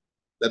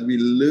 that we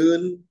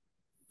learn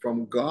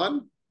from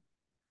God,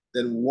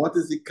 then what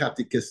is the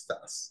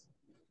catechistas?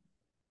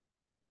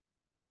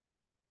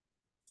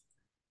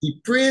 He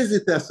praised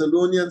the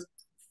Thessalonians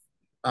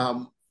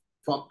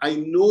I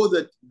know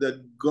that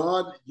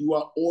God, you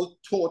are all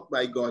taught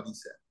by God, he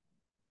said.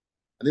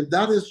 And if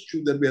that is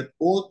true, that we are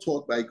all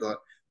taught by God,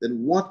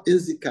 then what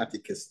is the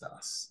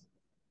catechistas?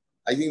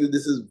 I think that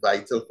this is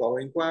vital for our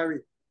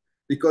inquiry.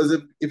 Because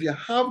if you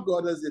have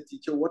God as your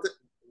teacher,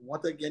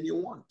 what again you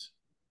want?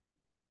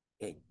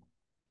 Hey,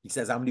 he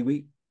says, I'm the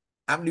way.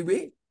 I'm the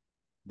way.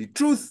 The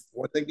truth.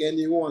 What again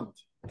you want?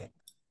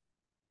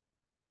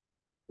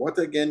 What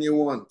again you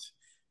want?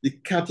 The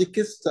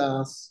catechist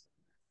task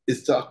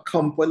is to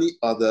accompany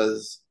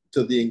others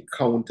to the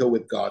encounter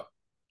with God.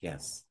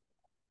 Yes.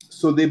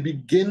 So they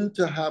begin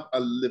to have a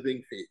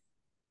living faith.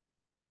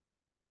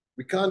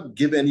 We can't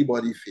give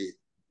anybody faith.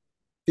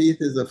 Faith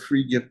is a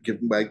free gift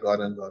given by God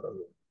and God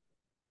alone.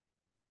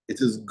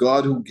 It is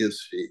God who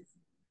gives faith.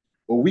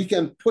 But we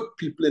can put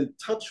people in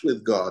touch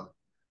with God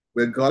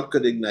where God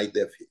could ignite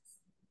their faith.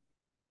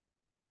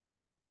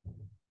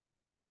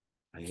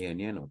 And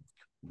you know,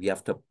 we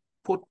have to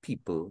put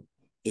people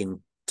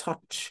in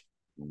touch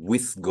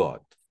with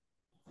God.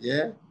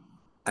 Yeah.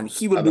 And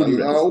he will do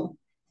the rest.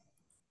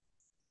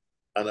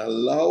 And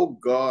allow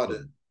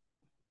God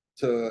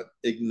to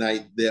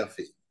ignite their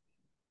faith.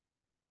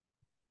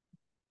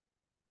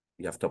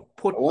 You have to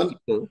put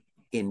people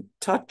in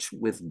touch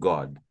with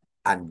God,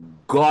 and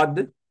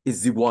God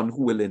is the one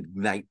who will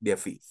ignite their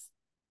faith.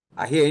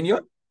 I hear you.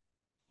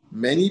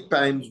 Many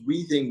times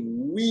we think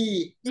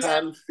we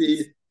hand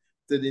faith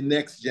to the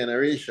next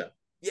generation.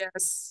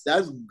 Yes.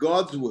 That's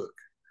God's work.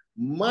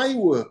 My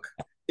work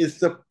is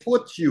to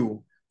put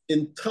you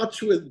in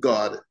touch with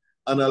God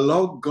and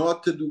allow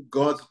God to do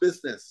God's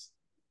business.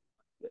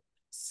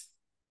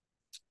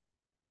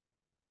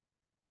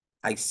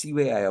 I see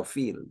where I have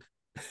failed.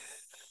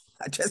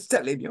 I'm just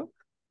telling you.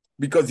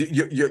 Because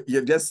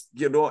you just,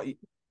 you know,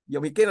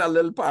 you're making a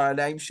little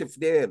paradigm shift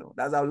there, you know.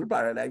 That's a little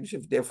paradigm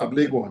shift there for me.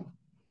 A big one.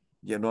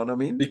 You know what I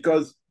mean?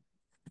 Because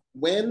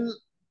when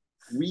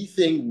we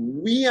think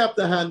we have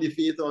to hand the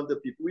faith on to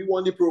people, we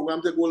want the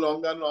program to go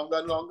longer and longer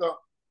and longer.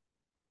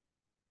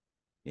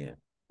 Yeah.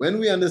 When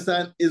we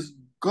understand it's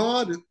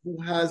God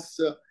who has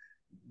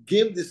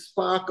give the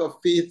spark of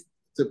faith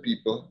to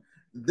people,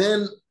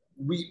 then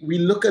we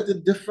look at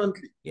it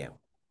differently. Yeah.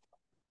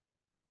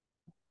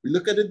 We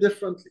look at it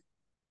differently.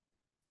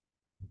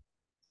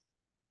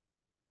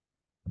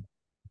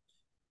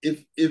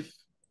 If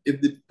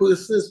the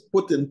person is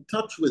put in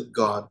touch with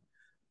God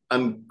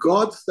and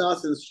God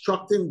starts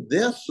instructing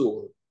their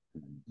soul,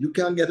 you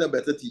can't get a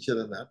better teacher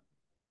than that.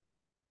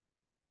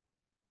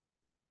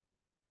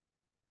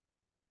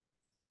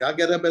 Can't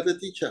get a better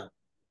teacher.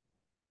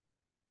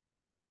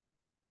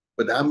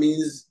 But that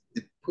means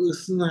the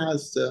person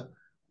has to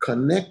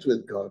connect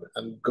with God,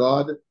 and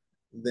God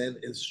then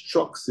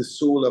instructs the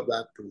soul of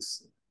that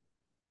person.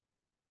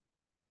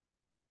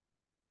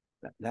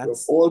 We've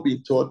all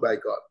been taught by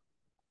God.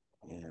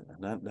 Yeah,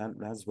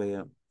 that's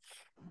where,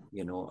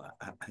 you know,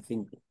 I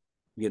think,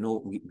 you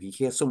know, we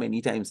hear so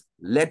many times,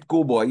 let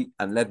go, boy,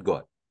 and let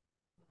God.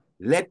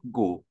 Let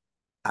go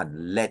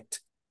and let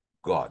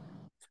God.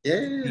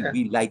 Yeah.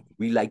 We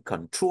like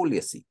control,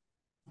 you see.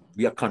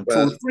 We are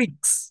control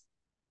freaks.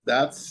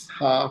 That's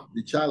half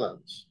the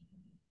challenge.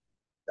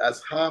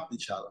 That's half the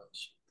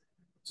challenge.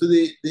 So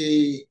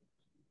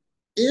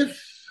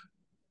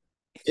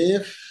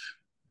if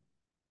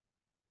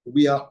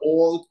we are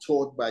all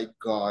taught by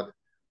God,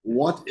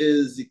 what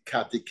is the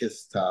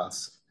catechist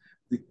task?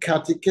 The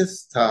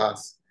catechist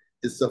task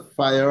is to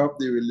fire up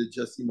the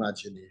religious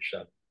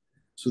imagination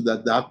so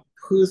that that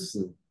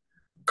person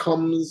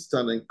comes to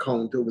an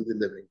encounter with the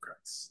living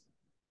Christ.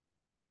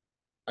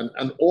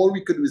 And all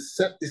we could do is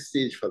set the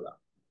stage for that.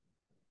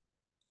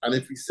 And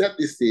if we set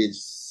the stage,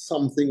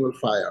 something will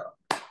fire up.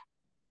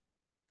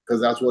 Because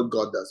that's what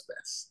God does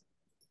best.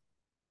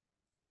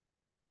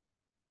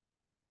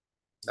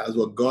 That's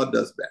what God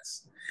does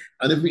best.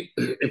 And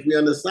if we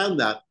understand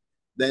that,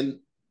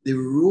 then the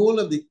role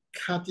of the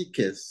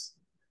catechist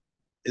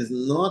is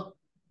not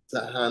to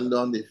hand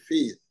on the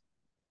faith,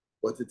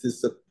 but it is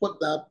to put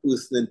that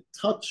person in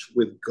touch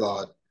with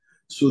God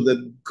so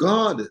that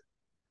God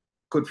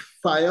could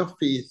fire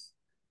faith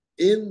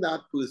in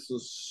that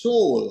person's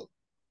soul.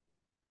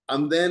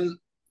 And then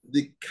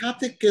the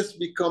catechist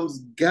becomes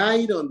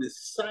guide on the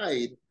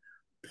side,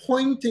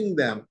 pointing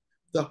them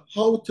to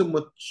how to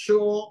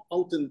mature,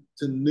 how to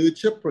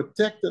nurture,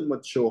 protect, and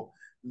mature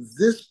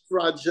this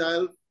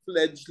fragile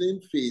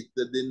fledgling faith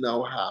that they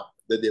now have,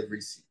 that they've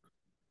received.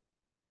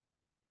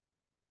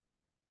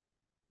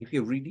 If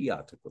you read the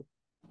article,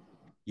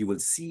 you will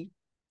see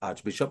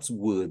Archbishop's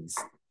words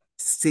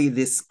say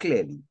this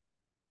clearly.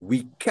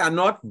 We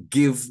cannot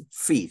give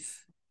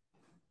faith.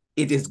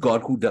 It is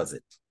God who does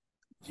it.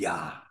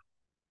 Yeah.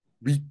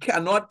 We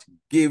cannot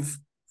give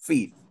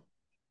faith.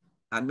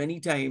 And many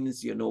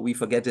times, you know, we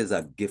forget it's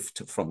a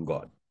gift from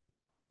God.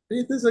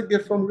 Faith is a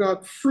gift from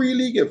God,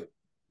 freely given,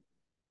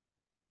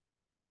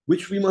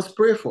 which we must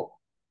pray for.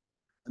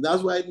 And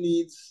that's why it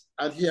needs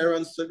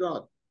adherence to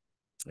God.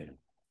 Yeah.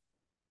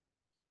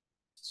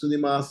 So the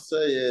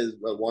master is,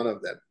 well, one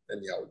of them,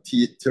 anyhow,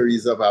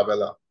 Teresa of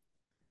Avila.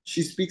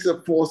 She speaks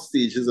of 4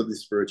 stages of the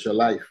spiritual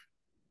life.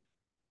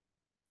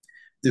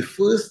 The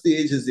first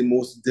stage is the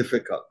most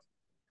difficult.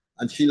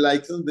 And she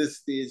likens this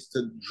stage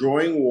to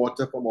drawing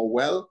water from a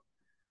well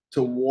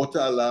to water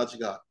a large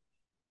garden.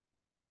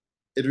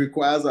 It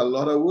requires a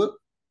lot of work.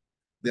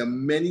 There are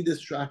many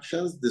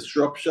distractions,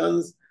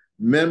 disruptions,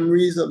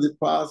 memories of the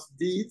past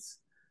deeds,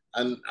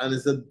 and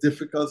it's a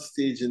difficult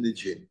stage in the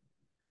journey.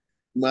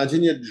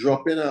 Imagine you're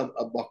dropping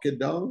a bucket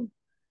down,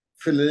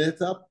 filling it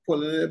up,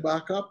 pulling it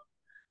back up,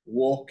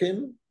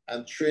 walking,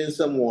 and throwing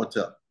some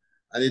water.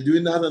 And you're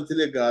doing that until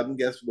your garden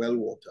gets well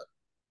watered.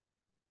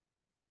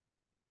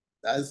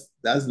 That's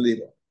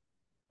labor.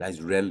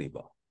 That's real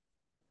labor.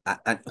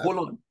 And hold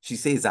on, she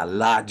says a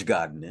large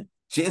garden. Eh?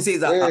 She didn't say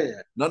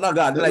not a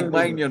garden like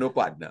mine, you know,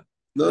 partner.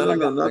 No,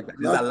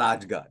 It's a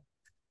large garden.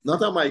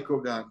 Not a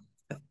micro garden.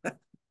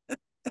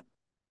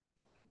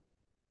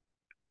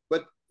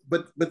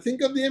 But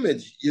think of the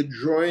image. You're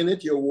drawing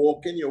it, you're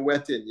walking, you're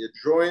wetting. You're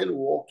drawing,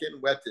 walking,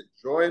 wetting.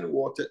 Drawing,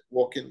 water,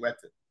 walking,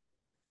 wetting.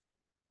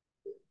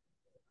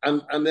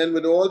 And then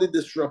with all the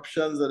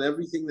disruptions and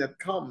everything that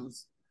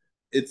comes,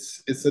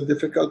 it's a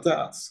difficult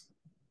task.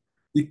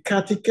 The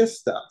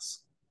catechist task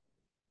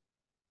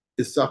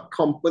is to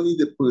accompany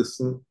the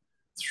person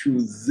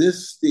through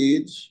this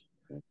stage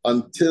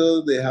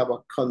until they have a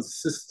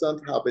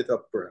consistent habit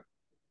of prayer,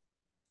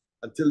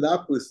 until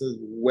that person is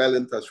well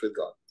in touch with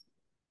God,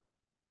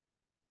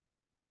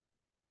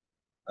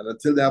 and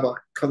until they have a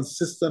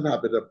consistent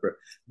habit of prayer.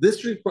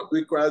 This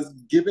requires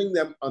giving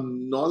them a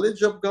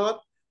knowledge of God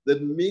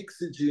that makes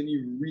the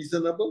journey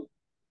reasonable,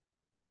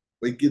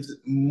 but it gives it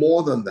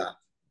more than that.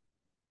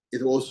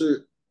 It also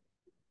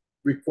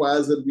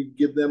requires that we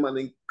give them an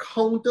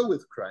encounter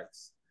with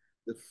Christ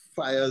that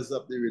fires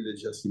up the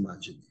religious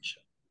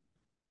imagination.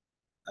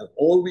 And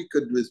all we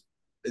could do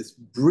is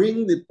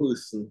bring the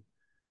person.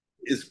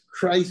 It's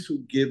Christ who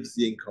gives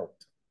the encounter.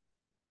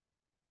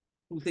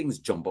 Two things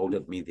jump out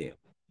at me there.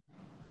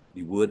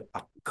 The word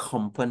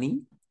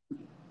accompany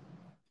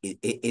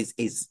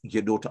is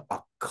you know, to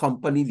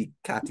accompany. The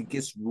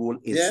catechist role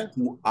is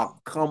to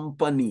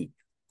accompany,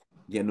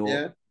 you know.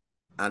 Yeah.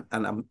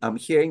 And I'm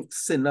hearing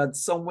synod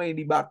somewhere in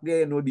the back there,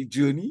 you know, the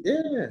journey.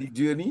 Yeah. The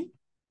journey.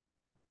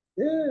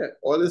 Yeah.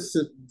 All this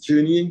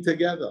journeying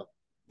together.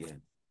 Yeah.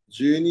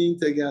 Journeying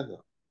together.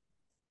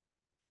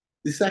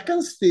 The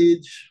second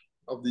stage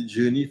of the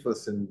journey for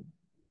St.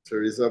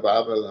 Teresa of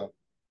Avila,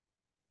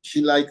 she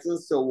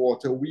likens the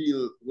water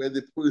wheel, where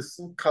the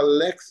person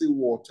collects the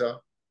water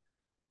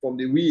from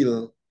the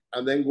wheel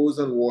and then goes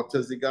and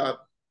waters the garden.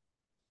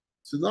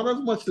 So not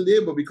as much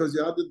labor, because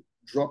you have to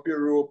drop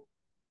your rope,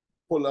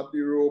 pull up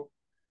the rope,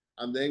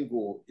 and then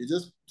go. You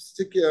just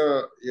stick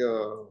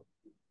your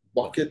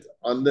bucket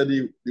under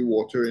the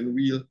watering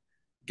wheel,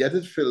 get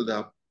it filled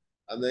up,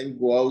 and then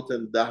go out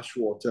and dash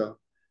water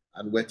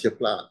and wet your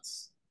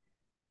plants.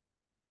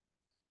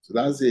 So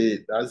that's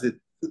the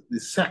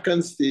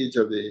second stage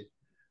of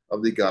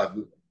the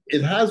garden.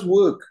 It has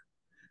work,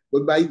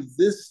 but by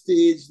this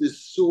stage, the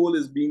soul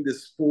is being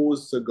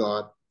disposed to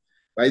God.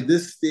 By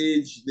this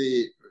stage,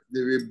 the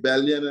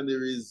rebellion and the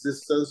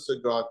resistance to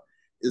God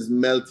is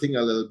melting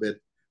a little bit.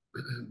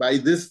 By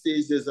this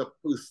stage, there's a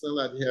personal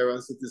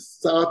adherence that is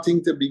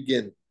starting to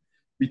begin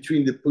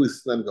between the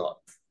person and God.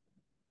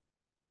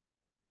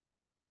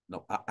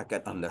 Now, I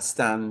can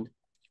understand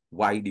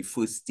why the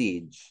first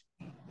stage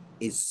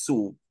is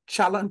so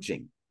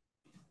challenging.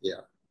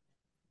 Yeah.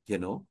 You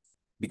know,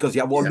 because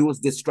you have all those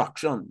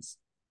distractions.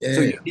 Yeah.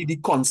 So you need the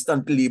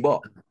constant labor.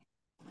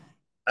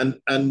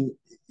 And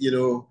you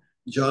know,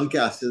 John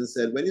Cassian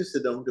said, when you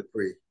sit down to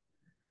pray,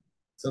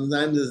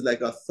 sometimes there's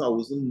like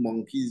 1,000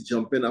 monkeys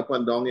jumping up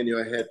and down in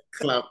your head,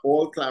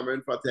 all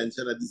clamoring for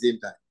attention at the same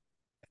time.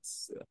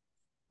 Yes, sir.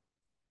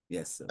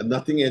 Yes, sir. And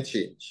nothing had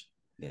changed.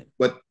 Yeah.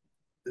 But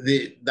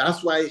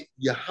that's why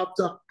you have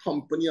to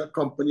accompany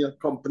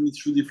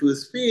through the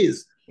first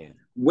phase. Yeah.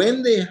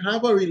 When they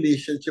have a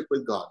relationship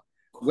with God,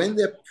 when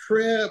their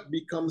prayer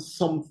becomes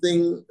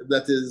something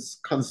that is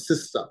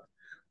consistent,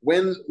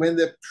 when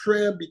their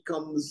prayer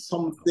becomes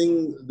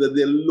something that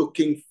they're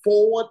looking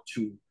forward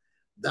to,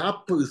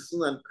 that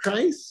person and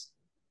Christ,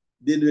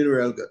 they're doing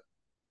real good.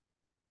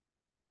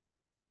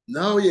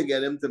 Now you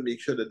get them to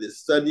make sure that they're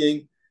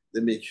studying,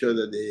 to make sure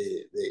that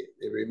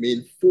they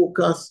remain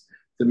focused,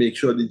 to make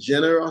sure the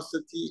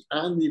generosity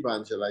and the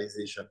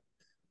evangelization,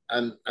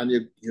 and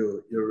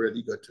you're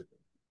really good to go.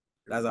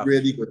 That's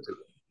really good to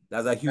go.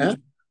 That's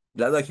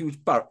a huge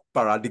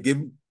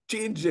paradigm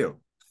change here.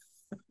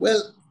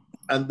 Well,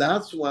 and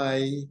that's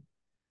why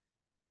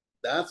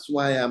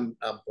I'm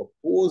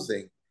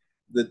proposing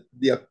that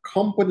the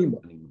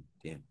accompaniment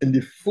in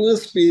the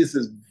first phase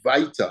is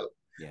vital.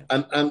 Yeah.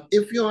 And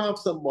if you have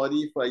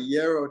somebody for a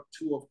year or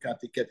two of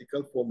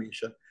catechetical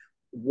formation,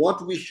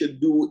 what we should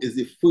do is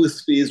the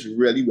first phase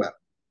really well.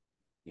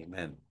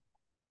 Amen.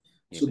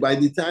 So by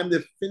the time they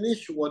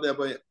finish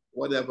whatever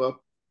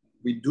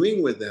we're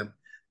doing with them,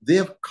 they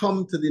have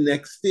come to the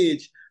next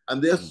stage,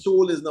 and their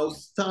soul is now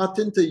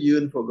starting to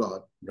yearn for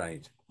God.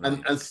 Right.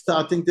 And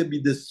starting to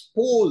be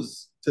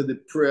disposed to the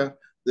prayer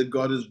that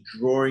God is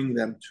drawing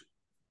them to.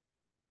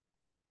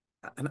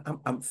 And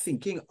I'm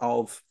thinking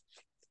of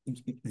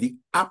the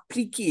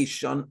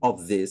application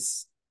of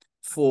this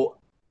for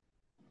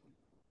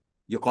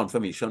your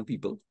confirmation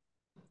people,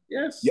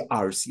 yes, your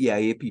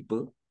RCIA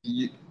people,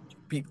 It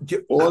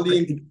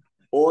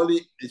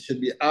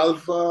should be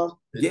alpha.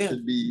 It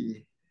should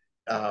be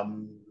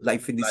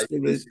life in the life spirit.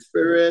 In the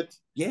spirit.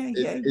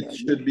 It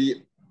should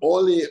be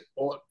all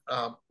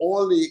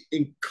the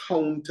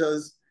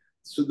encounters,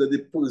 so that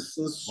the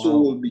person's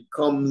soul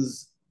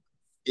becomes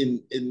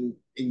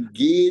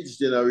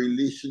engaged in a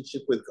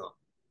relationship with God.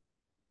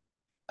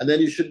 And then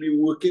you should be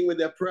working with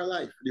their prayer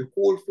life the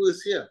whole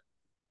first year.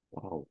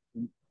 Wow.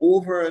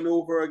 Over and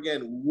over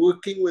again,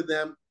 working with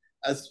them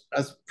as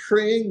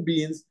praying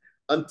beings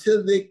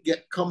until they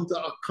come to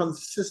a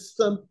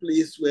consistent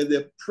place where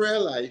their prayer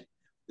life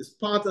is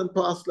part and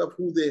parcel of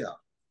who they are.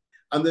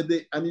 And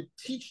you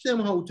teach them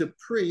how to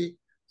pray,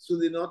 so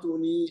they not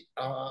only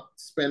are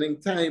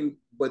spending time,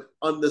 but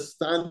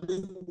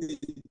understanding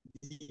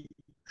the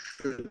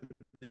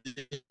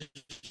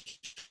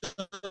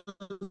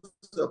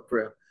of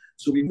prayer.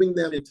 So we bring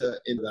them into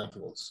that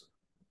also.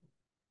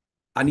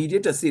 I need you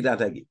to say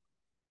that again.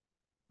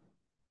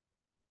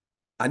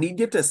 I need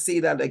you to say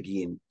that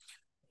again,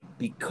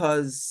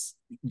 because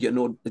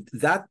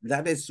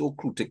that is so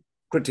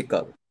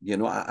critical. We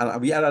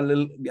had a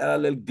little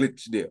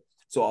glitch there.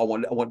 So I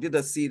want you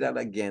to say that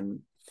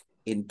again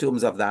in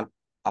terms of that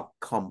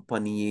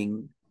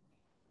accompanying.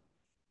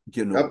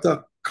 You have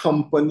to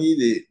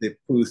accompany the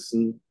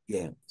person,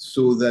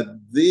 so that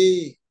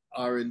they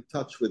are in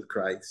touch with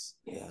Christ.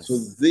 Yes. So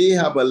they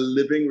have a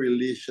living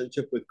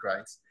relationship with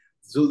Christ,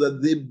 so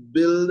that they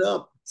build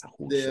up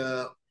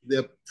their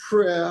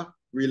prayer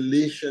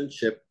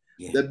relationship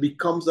that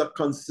becomes a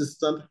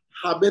consistent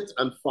habit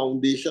and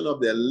foundation of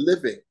their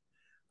living.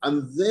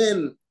 And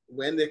then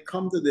when they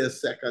come to their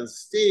second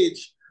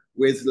stage,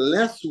 where it's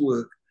less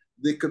work,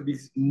 they could be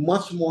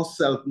much more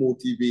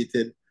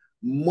self-motivated,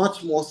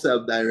 much more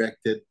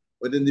self-directed.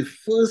 But in the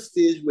first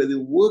stage, where the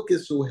work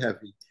is so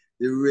heavy,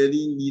 they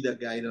really need a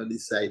guide on the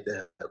side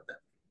to help them.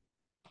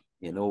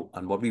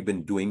 And what we've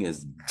been doing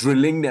is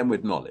drilling them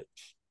with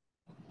knowledge.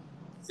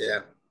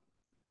 Yeah.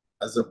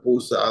 As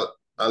opposed to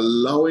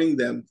allowing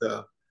them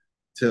to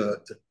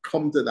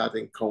come to that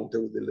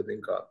encounter with the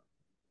living God.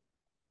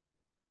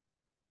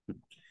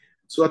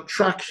 So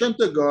attraction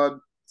to God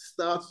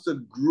starts to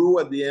grow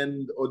at the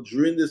end or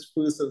during this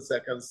first and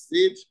second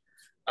stage,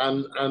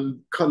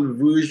 and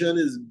conversion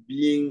is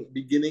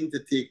beginning to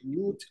take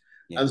root.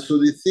 And so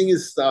the thing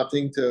is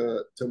starting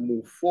to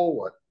move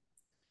forward.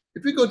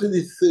 If we go to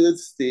the third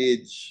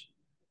stage,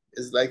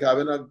 it's like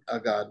having a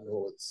garden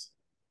hose.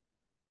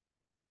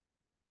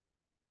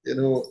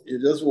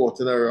 You're just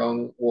walking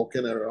around,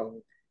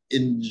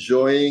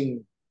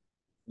 enjoying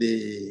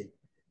the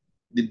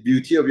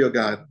beauty of your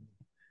garden,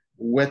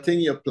 wetting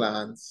your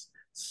plants,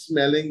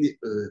 smelling the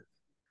earth,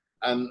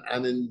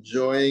 and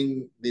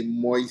enjoying the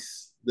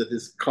moist that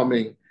is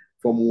coming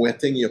from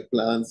wetting your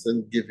plants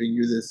and giving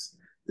you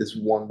this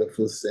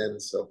wonderful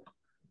sense of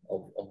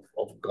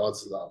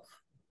God's love.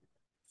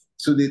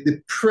 So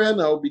the prayer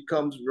now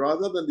becomes,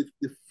 rather than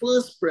the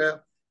first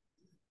prayer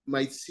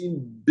might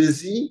seem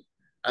busy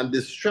and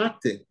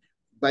distracting,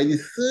 by the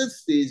third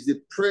stage,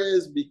 the prayer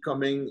is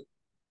becoming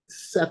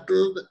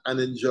settled and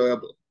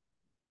enjoyable.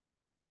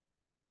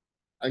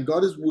 And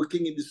God is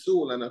working in the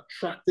soul and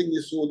attracting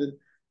the soul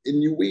in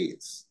new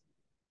ways.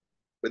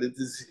 But it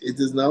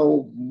is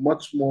now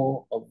much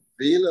more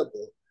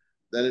available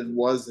than it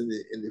was in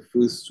the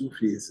first two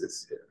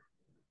phases here.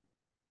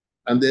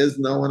 And there's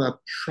now an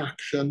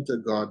attraction to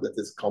God that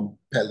is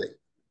compelling.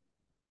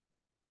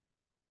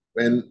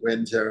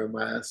 When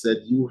Jeremiah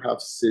said, "You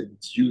have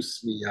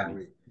seduced me,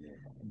 Yahweh.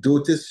 Though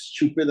it is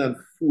stupid and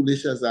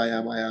foolish as I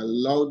am, I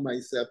allowed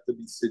myself to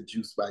be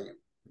seduced by you."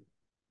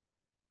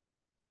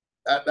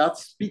 That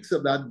speaks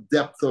of that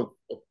depth of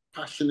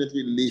passionate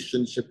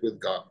relationship with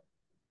God.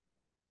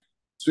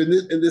 So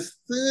in this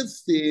third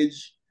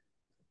stage,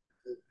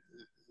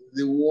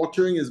 the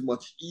watering is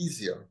much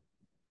easier,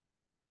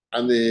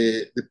 and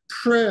the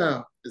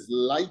prayer is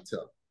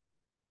lighter.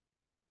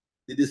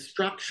 The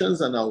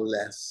distractions are now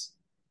less,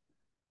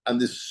 and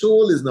the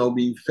soul is now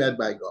being fed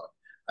by God.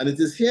 And it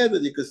is here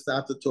that you could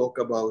start to talk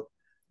about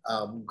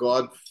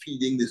God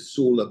feeding the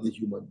soul of the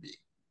human being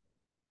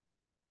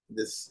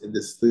in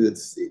this third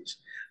stage.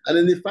 And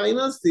in the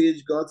final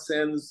stage, God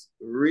sends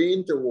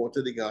rain to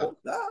water the garden.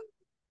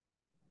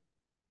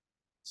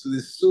 So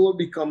the soul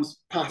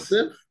becomes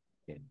passive,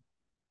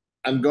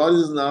 and God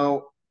is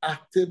now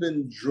active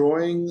in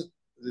drawing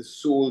the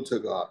soul to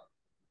God.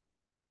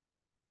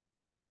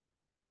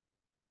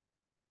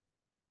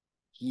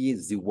 He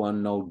is the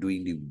one now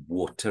doing the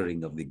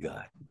watering of the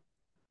garden.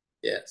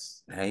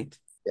 Yes. Right?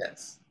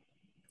 Yes.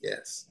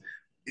 Yes.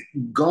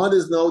 God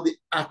is now the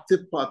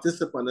active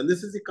participant, and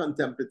this is the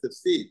contemplative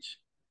stage,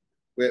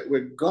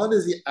 where God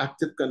is the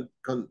active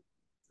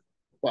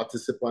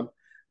participant,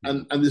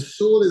 and the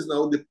soul is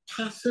now the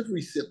passive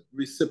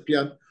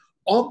recipient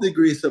of the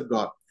grace of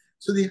God.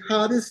 So the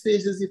hardest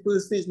stage is the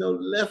first stage now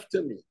left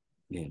to me.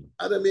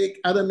 How to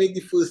make the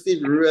first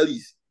stage really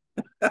easy.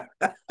 I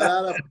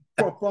had a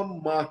proper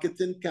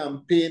marketing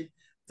campaign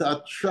to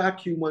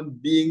attract human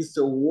beings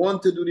to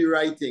want to do the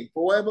right thing.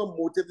 For whatever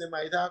motive they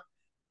might have,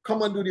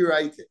 come and do the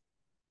right thing.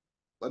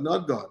 but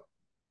not God.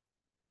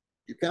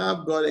 You can't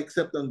have God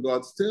except on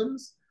God's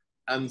terms.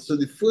 And so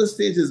the first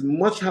stage is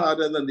much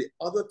harder than the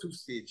other two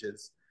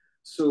stages.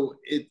 So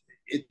it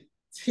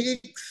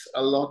takes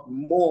a lot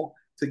more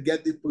to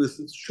get the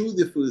person through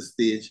the first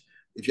stage.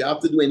 If you have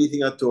to do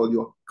anything at all,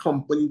 you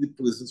accompany the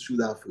person through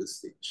that first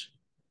stage.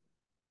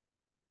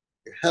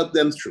 You help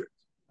them through it.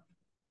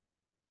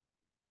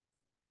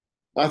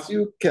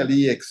 Matthew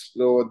Kelly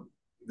explored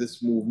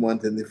this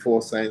movement in the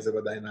 4 Signs of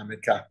a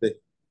Dynamic Catholic.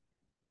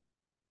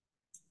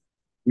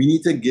 We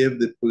need to give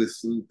the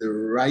person the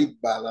right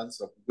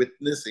balance of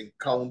witness,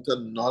 encounter,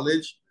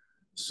 knowledge,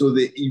 so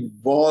they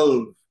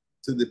evolve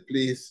to the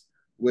place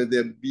where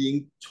they're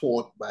being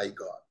taught by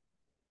God.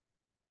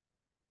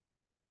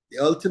 The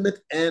ultimate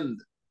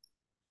end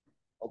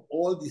of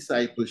all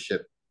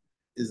discipleship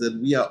is that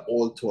we are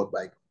all taught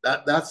by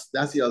God. That's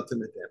the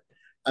ultimate end.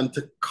 And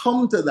to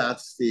come to that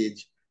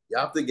stage, you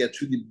have to get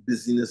through the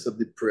busyness of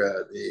the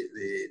prayer,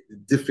 the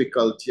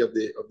difficulty of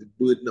the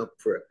burden of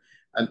prayer,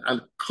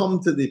 and come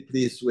to the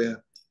place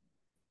where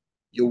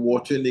you're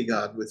watering the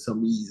garden with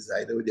some ease,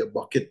 either with your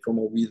bucket from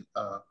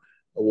a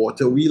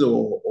water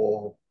wheel,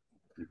 or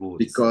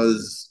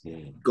because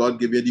God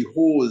gave you the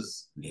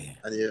hose,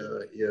 and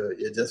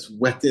you're just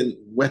wetting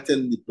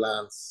the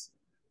plants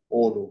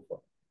all over.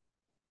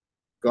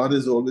 God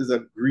is always a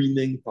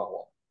greening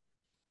power.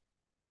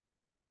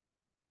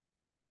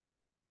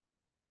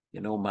 You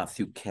know,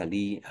 Matthew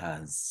Kelly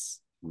has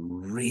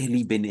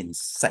really been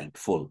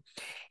insightful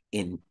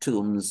in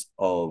terms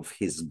of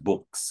his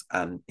books.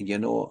 And, you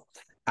know,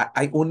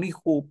 I only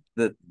hope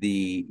that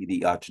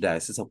the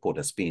Archdiocese of Port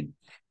of Spain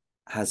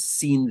has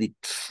seen the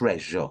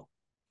treasure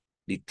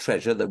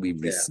that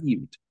we've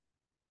received,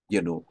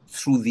 you know,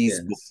 through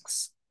these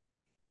books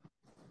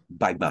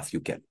by Matthew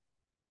Kelly.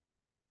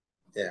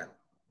 Yeah.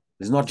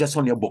 It's not just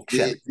on your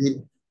bookshelf.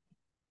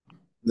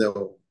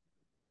 No.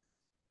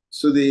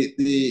 So the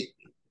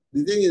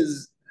thing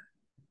is,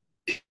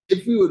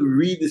 if we would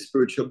read the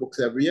spiritual books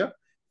every year,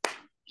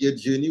 your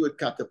journey would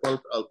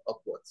catapult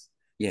upwards.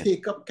 Yeah.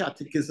 Take up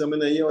catechism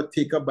in a year, or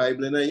take up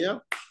Bible in a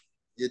year,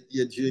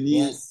 your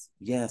journey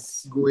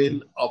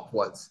going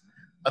upwards.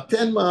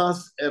 Attend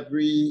Mass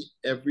every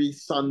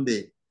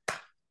Sunday,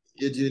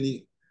 your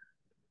journey.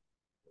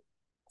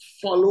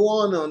 Follow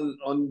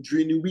on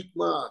during the week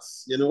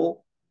Mass, you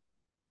know.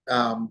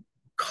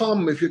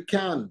 Come if you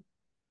can.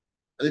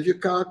 And if you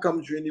can't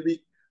come during the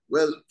week,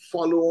 well,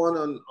 follow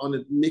on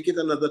it. Make it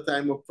another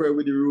time of prayer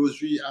with the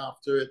rosary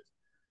after it,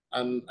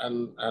 and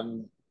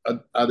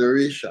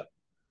adoration.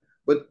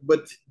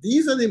 But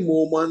these are the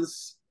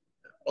moments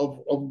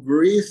of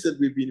grace that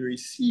we've been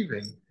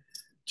receiving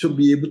to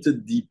be able to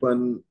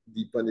deepen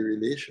the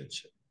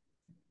relationship.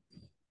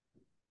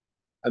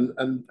 And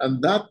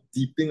that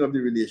deepening of the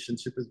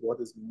relationship is what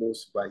is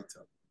most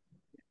vital.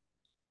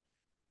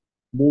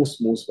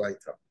 Most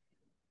vital.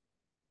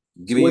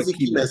 Give me a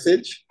key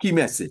message. Key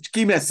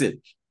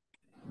message.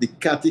 The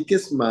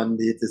catechist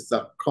mandate is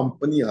to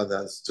accompany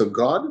others to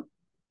God,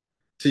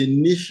 to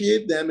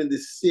initiate them in the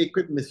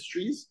sacred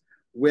mysteries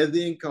where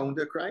they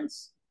encounter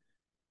Christ.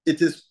 It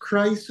is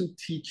Christ who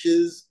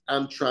teaches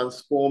and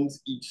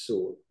transforms each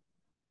soul.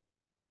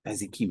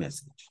 That's a key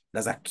message.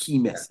 That's a key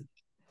message.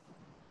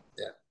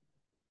 Yeah.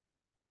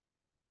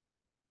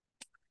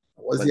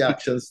 What's the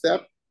action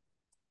step?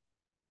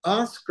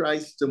 Ask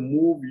Christ to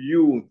move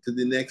you to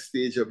the next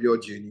stage of your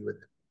journey with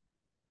him.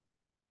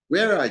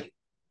 Where are you?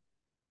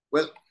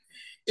 Well,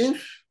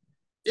 if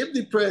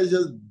the prayer is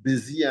just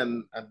busy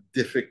and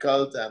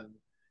difficult and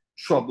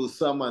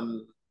troublesome,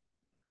 and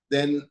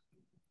then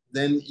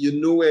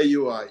you know where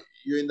you are.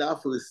 You're in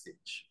that first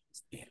stage.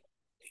 Yeah.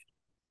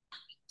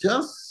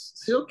 Just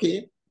say,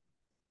 okay,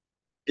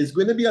 it's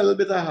going to be a little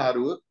bit of hard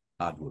work.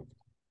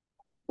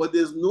 But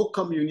there's no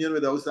communion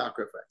without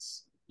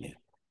sacrifice. Yeah.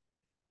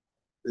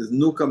 There's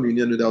no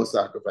communion without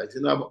sacrifice.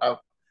 You know,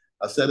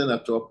 I said in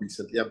a talk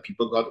recently, and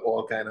people got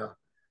all kind of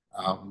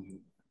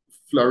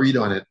flurried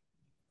on it,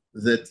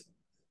 that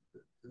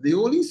the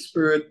Holy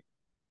Spirit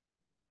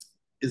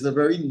is a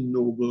very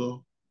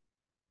noble,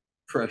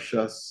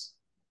 precious,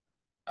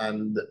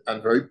 and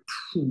very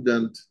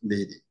prudent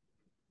lady.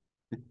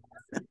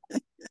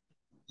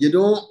 You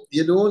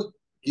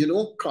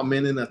don't come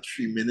in a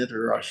 3-minute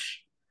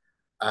rush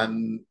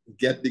and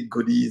get the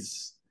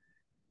goodies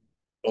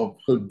of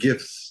her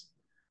gifts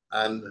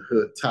and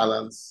her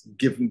talents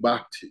given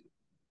back to you.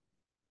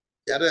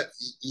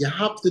 You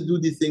have to do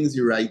the things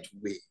the right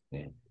way.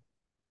 Yeah.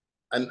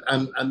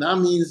 And that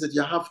means that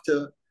you have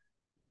to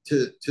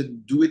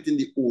do it in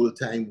the old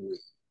time way.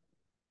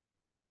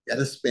 You got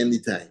to spend the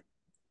time.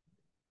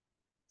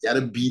 You got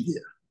to be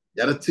there.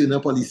 You got to turn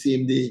up on the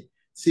same day,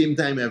 same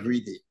time every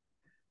day.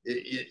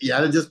 You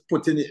got to just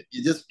put in it.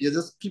 You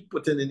just keep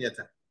putting in your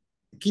time.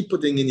 Keep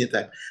putting in your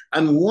time.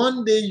 And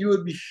one day you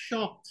will be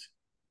shocked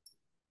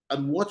at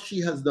what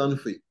she has done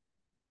for you.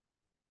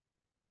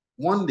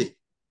 One day,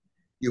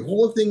 the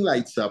whole thing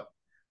lights up,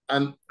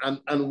 and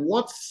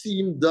what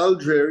seemed dull,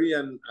 dreary,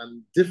 and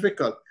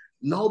difficult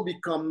now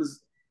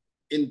becomes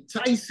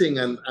enticing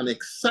and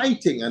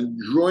exciting and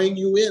drawing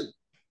you in.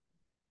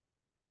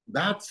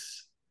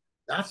 that's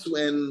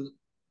when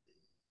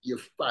you're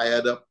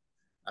fired up,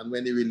 and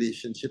when the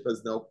relationship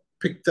has now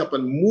picked up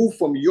and moved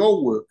from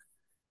your work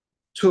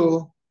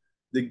to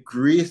the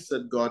grace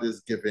that God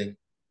is giving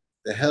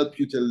to help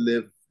you to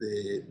live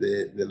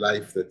the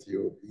life that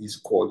He's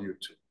called you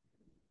to.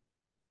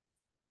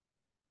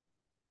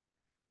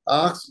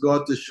 Ask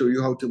God to show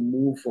you how to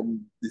move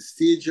from the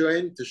stage you're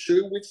in, to show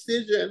you which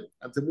stage you're in,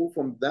 and to move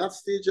from that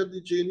stage of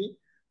the journey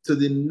to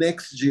the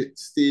next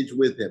stage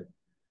with Him.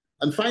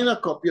 And find a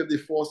copy of the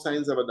 4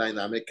 Signs of a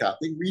Dynamic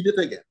Catholic. Read it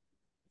again.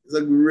 It's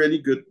a really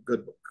good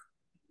book.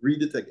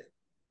 Read it again.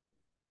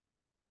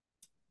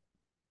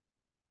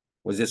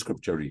 What's your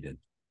scripture reading?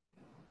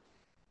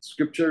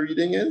 Scripture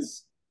reading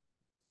is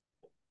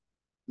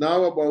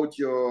now about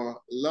your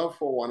love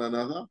for one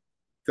another.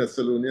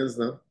 Thessalonians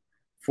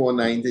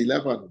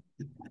 4:9-11.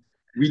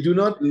 We do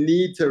not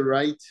need to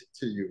write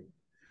to you,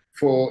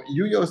 for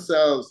you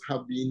yourselves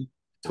have been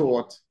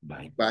taught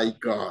by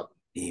God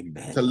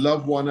to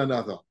love one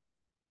another.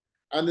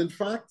 And in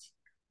fact,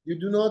 you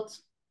do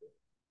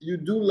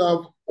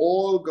love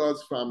all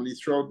God's family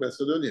throughout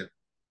Macedonia.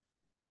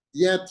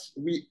 Yet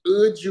we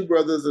urge you,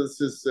 brothers and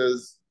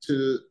sisters,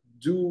 to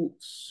do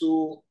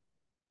so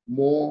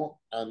more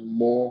and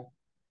more,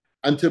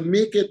 and to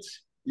make it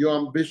your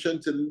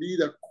ambition to lead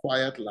a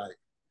quiet life.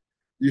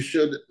 You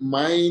should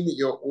mind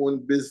your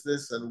own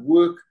business and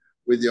work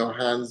with your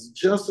hands,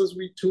 just as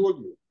we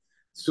told you,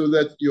 so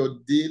that your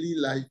daily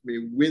life may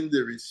win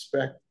the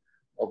respect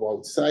of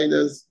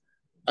outsiders,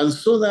 and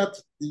so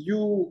that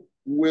you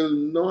will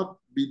not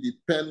be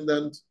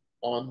dependent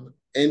on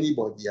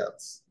anybody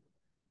else,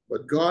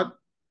 but God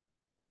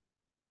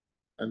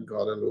and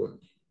God alone.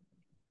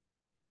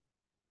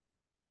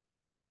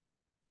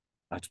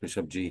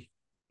 Archbishop G,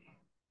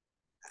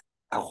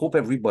 I hope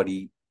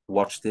everybody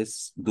watch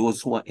this.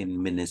 Those who are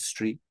in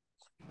ministry,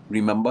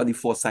 remember the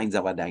 4 Signs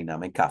of a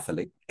Dynamic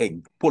Catholic.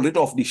 Hey, pull it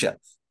off the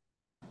shelf.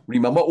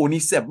 Remember, only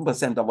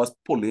 7% of us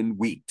pull in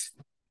weight,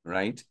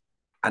 right?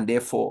 And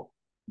therefore,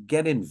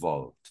 get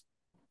involved.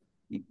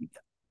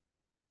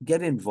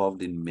 Get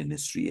involved in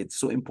ministry. It's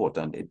so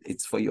important.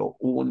 It's for your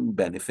own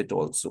benefit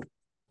also,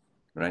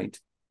 right?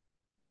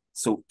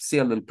 So say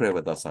a little prayer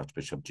with us,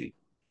 Archbishop G.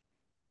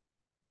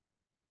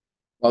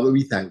 Father,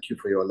 we thank you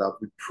for your love.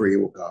 We pray,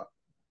 oh God.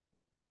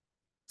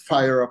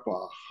 Fire up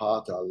our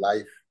heart, our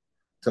life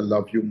to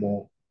love you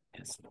more.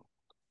 Yes, Lord.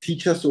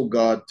 Teach us, oh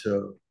God,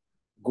 to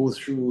go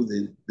through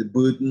the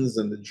burdens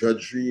and the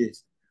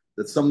drudgeries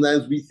that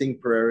sometimes we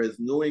think prayer is,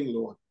 knowing,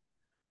 Lord,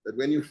 that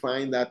when you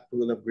find that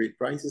pearl of great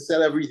price, you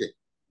sell everything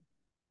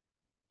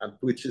and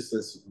purchase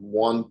this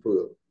one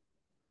pearl.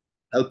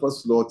 Help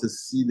us, Lord, to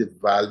see the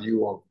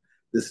value of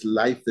this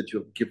life that you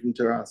have given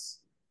to us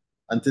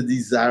and to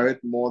desire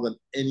it more than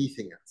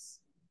anything else.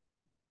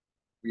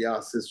 We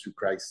ask this through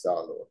Christ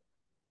our Lord.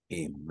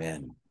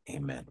 Amen.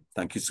 Amen.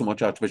 Thank you so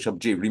much, Archbishop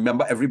J.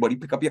 Remember, everybody,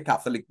 pick up your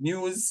Catholic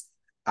News,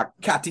 a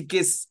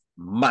catechist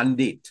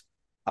mandate.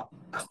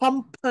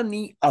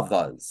 Accompany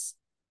others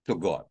to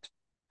God.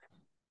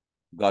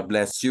 God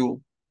bless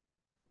you.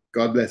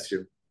 God bless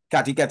you.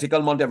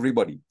 Catechetical month,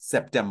 everybody.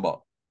 September.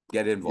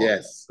 Get involved.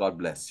 Yes. God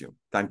bless you.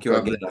 Thank you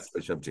God again, bless.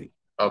 Archbishop J.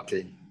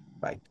 Okay.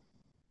 Bye.